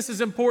think this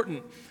is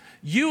important.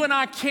 You and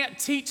I can't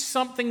teach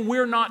something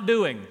we're not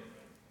doing.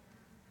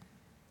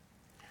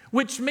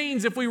 Which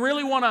means if we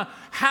really want to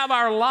have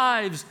our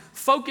lives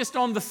focused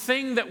on the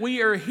thing that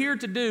we are here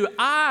to do,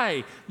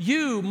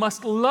 you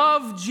must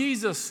love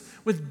Jesus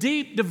with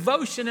deep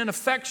devotion and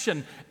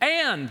affection.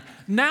 And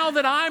now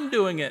that I'm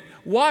doing it,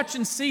 watch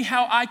and see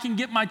how I can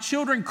get my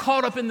children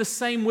caught up in the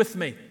same with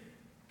me.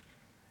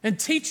 And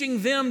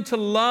teaching them to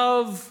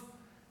love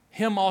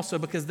Him also,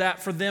 because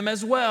that for them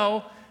as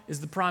well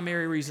is the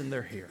primary reason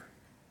they're here.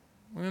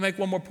 Let me make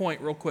one more point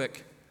real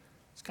quick.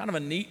 It's kind of a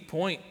neat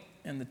point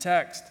in the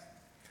text.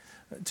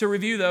 To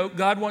review, though,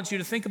 God wants you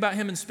to think about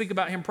Him and speak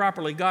about Him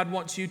properly. God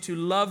wants you to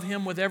love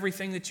Him with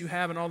everything that you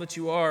have and all that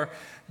you are.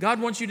 God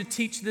wants you to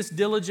teach this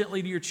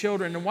diligently to your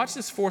children. And watch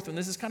this fourth one.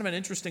 This is kind of an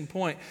interesting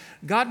point.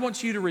 God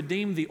wants you to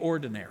redeem the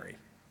ordinary.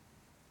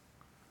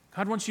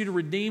 God wants you to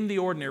redeem the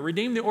ordinary.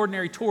 Redeem the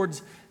ordinary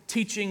towards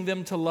teaching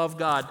them to love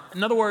God.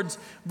 In other words,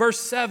 verse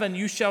 7,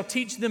 you shall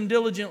teach them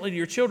diligently to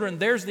your children.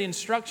 There's the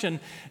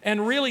instruction.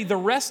 And really, the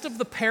rest of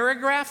the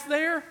paragraph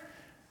there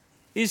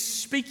is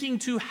speaking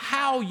to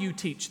how you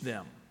teach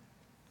them.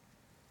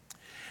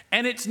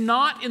 And it's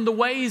not in the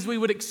ways we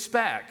would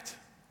expect.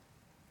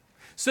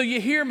 So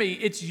you hear me,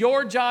 it's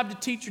your job to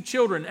teach your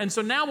children. And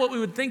so now what we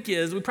would think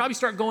is, we probably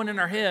start going in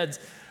our heads,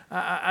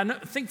 I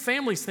think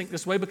families think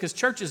this way because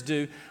churches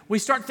do. We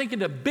start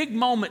thinking of big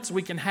moments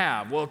we can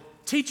have. Well,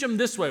 teach them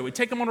this way. We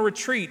take them on a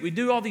retreat. We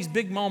do all these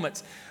big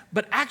moments.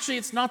 But actually,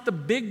 it's not the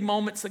big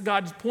moments that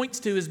God points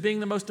to as being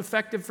the most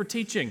effective for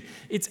teaching.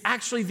 It's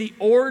actually the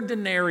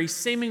ordinary,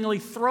 seemingly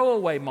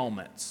throwaway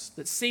moments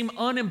that seem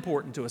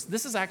unimportant to us.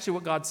 This is actually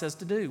what God says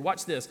to do.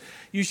 Watch this.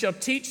 You shall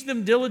teach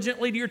them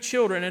diligently to your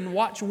children and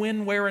watch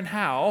when, where, and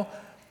how.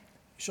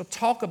 You shall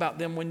talk about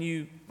them when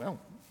you,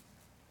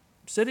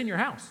 sit in your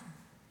house.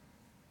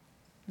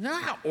 You know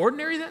how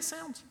ordinary that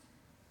sounds?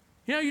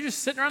 You know, you're just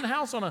sitting around the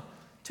house on a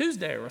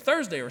Tuesday or a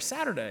Thursday or a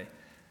Saturday.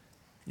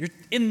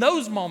 In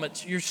those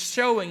moments, you're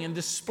showing and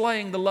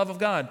displaying the love of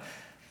God.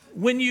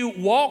 When you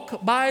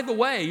walk by the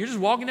way, you're just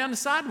walking down the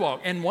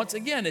sidewalk. And once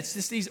again, it's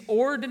just these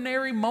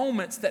ordinary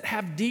moments that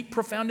have deep,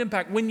 profound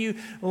impact. When you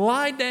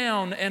lie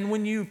down and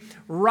when you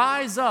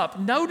rise up,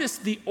 notice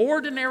the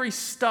ordinary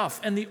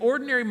stuff and the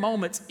ordinary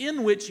moments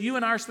in which you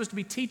and I are supposed to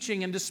be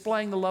teaching and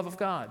displaying the love of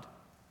God.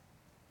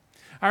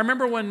 I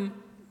remember when,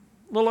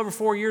 a little over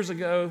 4 years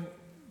ago,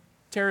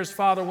 Tara's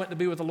father went to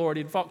be with the Lord.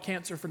 He'd fought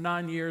cancer for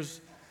 9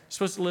 years.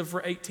 Supposed to live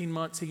for 18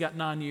 months. He got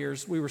 9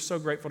 years. We were so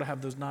grateful to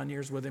have those 9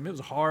 years with him. It was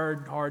a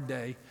hard, hard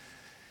day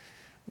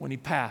when he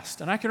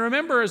passed. And I can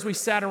remember as we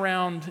sat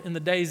around in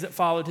the days that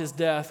followed his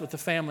death with the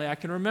family, I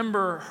can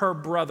remember her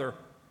brother.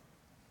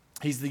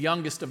 He's the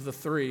youngest of the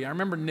three. I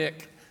remember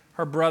Nick,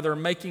 her brother,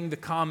 making the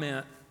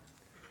comment,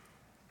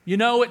 you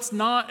know, it's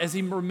not, as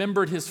he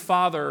remembered his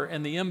father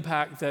and the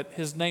impact that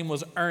his name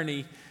was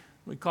Ernie.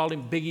 We called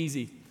him Big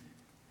Easy.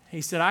 He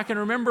said, I can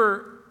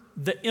remember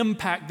the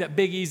impact that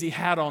Big Easy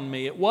had on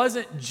me. It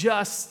wasn't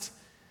just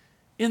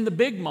in the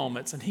big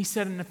moments. And he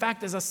said, and in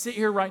fact, as I sit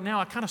here right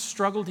now, I kind of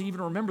struggle to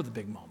even remember the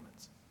big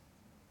moments.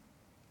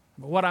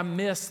 But what I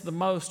miss the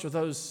most are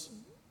those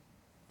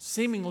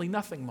seemingly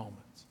nothing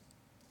moments.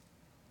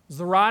 It was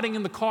the riding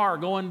in the car,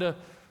 going to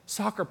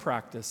soccer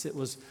practice. It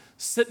was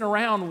sitting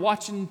around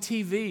watching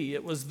TV.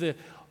 It was the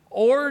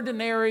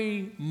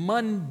ordinary,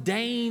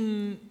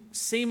 mundane,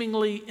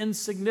 seemingly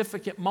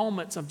insignificant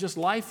moments of just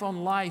life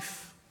on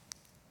life.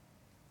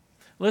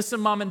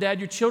 Listen, Mom and Dad,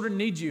 your children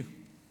need you.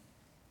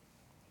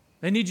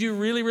 They need you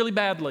really, really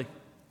badly.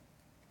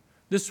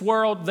 This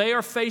world, they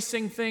are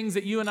facing things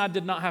that you and I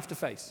did not have to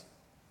face.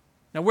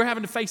 Now, we're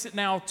having to face it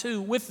now,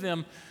 too, with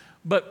them.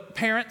 But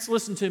parents,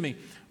 listen to me.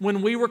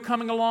 When we were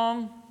coming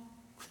along,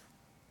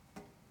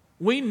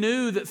 we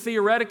knew that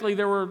theoretically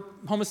there were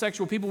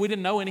homosexual people. We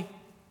didn't know any,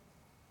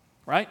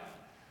 right?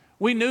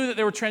 We knew that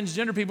there were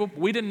transgender people.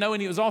 We didn't know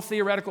any. It was all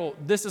theoretical.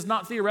 This is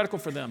not theoretical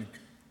for them.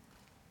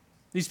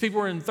 These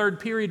people were in third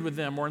period with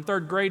them or in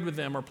third grade with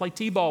them or play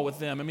t-ball with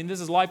them. I mean,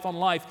 this is life on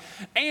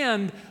life.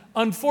 And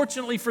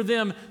unfortunately for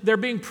them, they're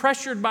being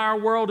pressured by our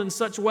world in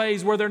such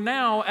ways where they're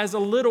now, as a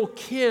little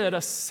kid,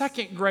 a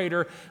second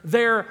grader,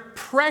 they're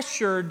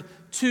pressured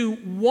to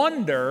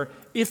wonder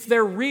if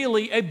they're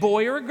really a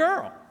boy or a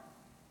girl.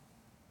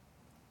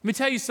 Let me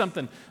tell you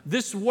something.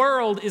 This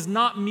world is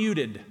not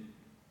muted.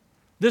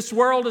 This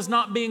world is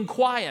not being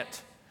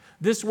quiet.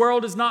 This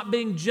world is not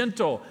being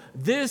gentle.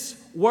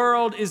 This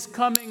world is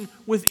coming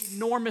with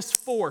enormous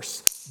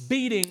force,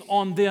 beating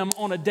on them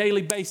on a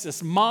daily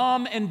basis.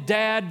 Mom and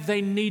Dad,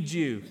 they need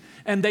you.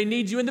 And they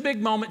need you in the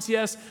big moments,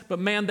 yes, but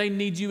man, they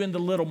need you in the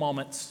little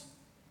moments.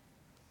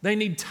 They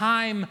need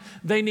time,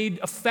 they need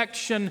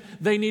affection,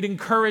 they need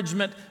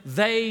encouragement,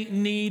 they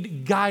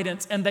need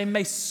guidance. And they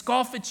may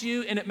scoff at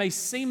you and it may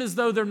seem as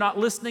though they're not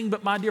listening,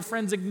 but my dear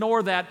friends,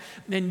 ignore that.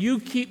 And you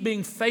keep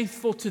being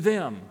faithful to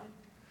them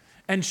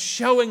and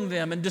showing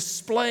them and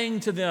displaying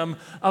to them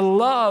a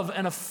love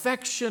and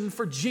affection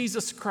for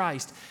Jesus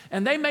Christ.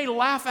 And they may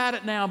laugh at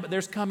it now, but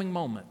there's coming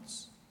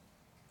moments.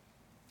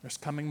 There's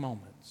coming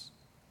moments.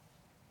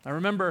 I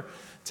remember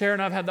Tara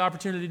and I have had the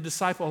opportunity to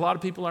disciple a lot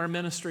of people in our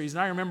ministries.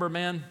 And I remember,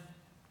 man,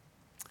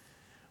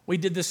 we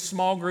did this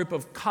small group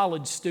of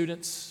college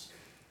students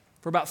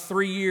for about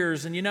 3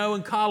 years. And you know,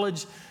 in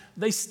college,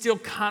 they still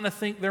kind of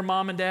think their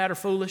mom and dad are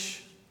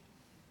foolish.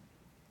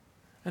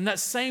 And that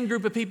same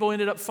group of people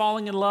ended up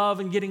falling in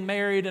love and getting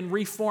married and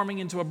reforming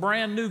into a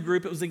brand new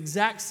group. It was the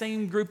exact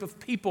same group of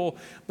people,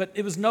 but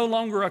it was no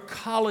longer a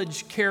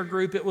college care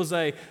group. It was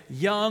a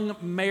young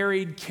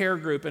married care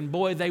group. And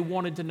boy, they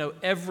wanted to know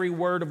every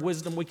word of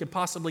wisdom we could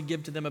possibly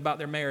give to them about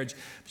their marriage.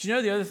 But you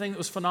know the other thing that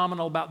was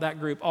phenomenal about that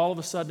group? All of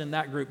a sudden in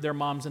that group, their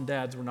moms and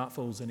dads were not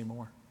fools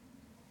anymore.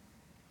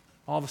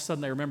 All of a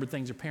sudden they remembered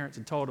things their parents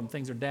had told them,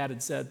 things their dad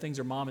had said, things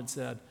their mom had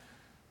said.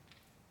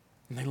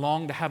 And they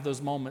longed to have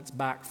those moments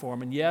back for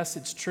him. And yes,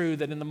 it's true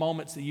that in the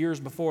moments, the years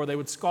before, they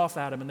would scoff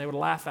at him and they would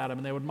laugh at him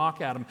and they would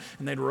mock at him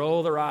and they'd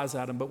roll their eyes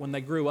at him. But when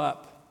they grew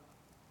up,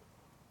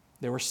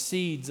 there were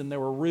seeds and there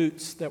were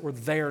roots that were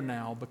there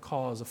now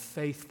because of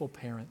faithful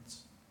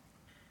parents.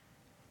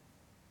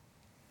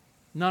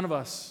 None of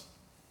us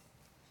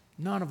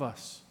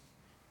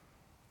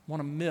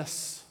want to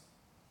miss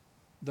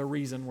the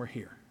reason we're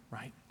here,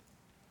 right?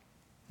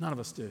 None of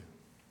us do.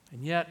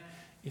 And yet,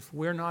 if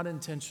we're not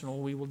intentional,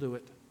 we will do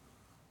it.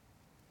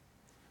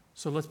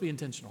 So let's be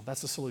intentional.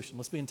 That's the solution.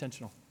 Let's be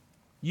intentional.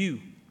 You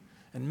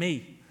and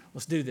me,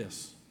 let's do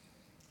this.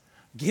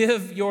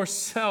 Give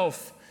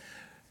yourself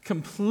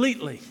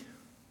completely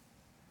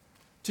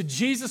to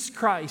Jesus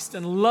Christ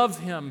and love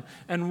Him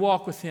and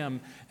walk with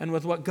Him. And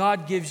with what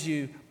God gives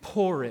you,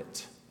 pour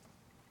it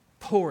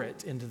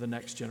into the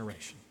next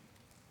generation.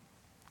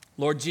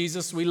 Lord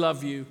Jesus, we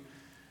love You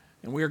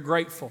and we are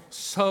grateful,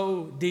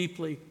 so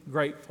deeply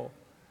grateful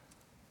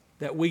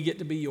that we get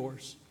to be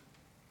Yours.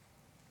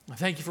 I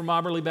thank You for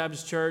Mobberly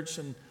Baptist Church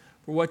and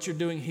for what You're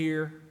doing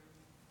here,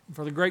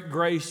 for the great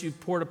grace You've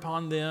poured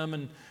upon them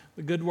and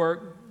the good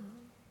work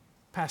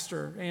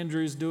Pastor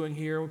Andrew's doing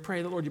here. We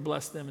pray that, Lord, You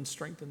bless them and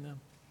strengthen them.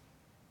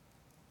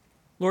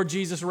 Lord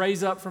Jesus,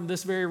 raise up from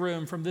this very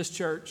room, from this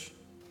church,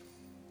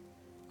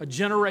 a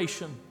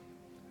generation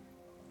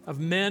of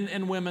men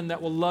and women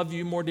that will love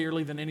You more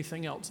dearly than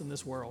anything else in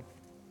this world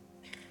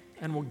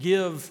and will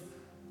give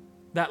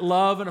that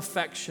love and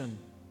affection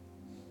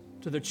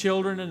to their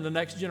children and the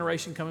next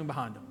generation coming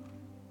behind them.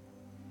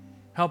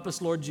 Help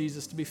us, Lord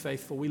Jesus, to be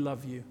faithful. We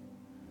love You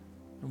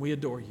and we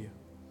adore You.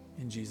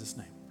 In Jesus'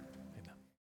 name.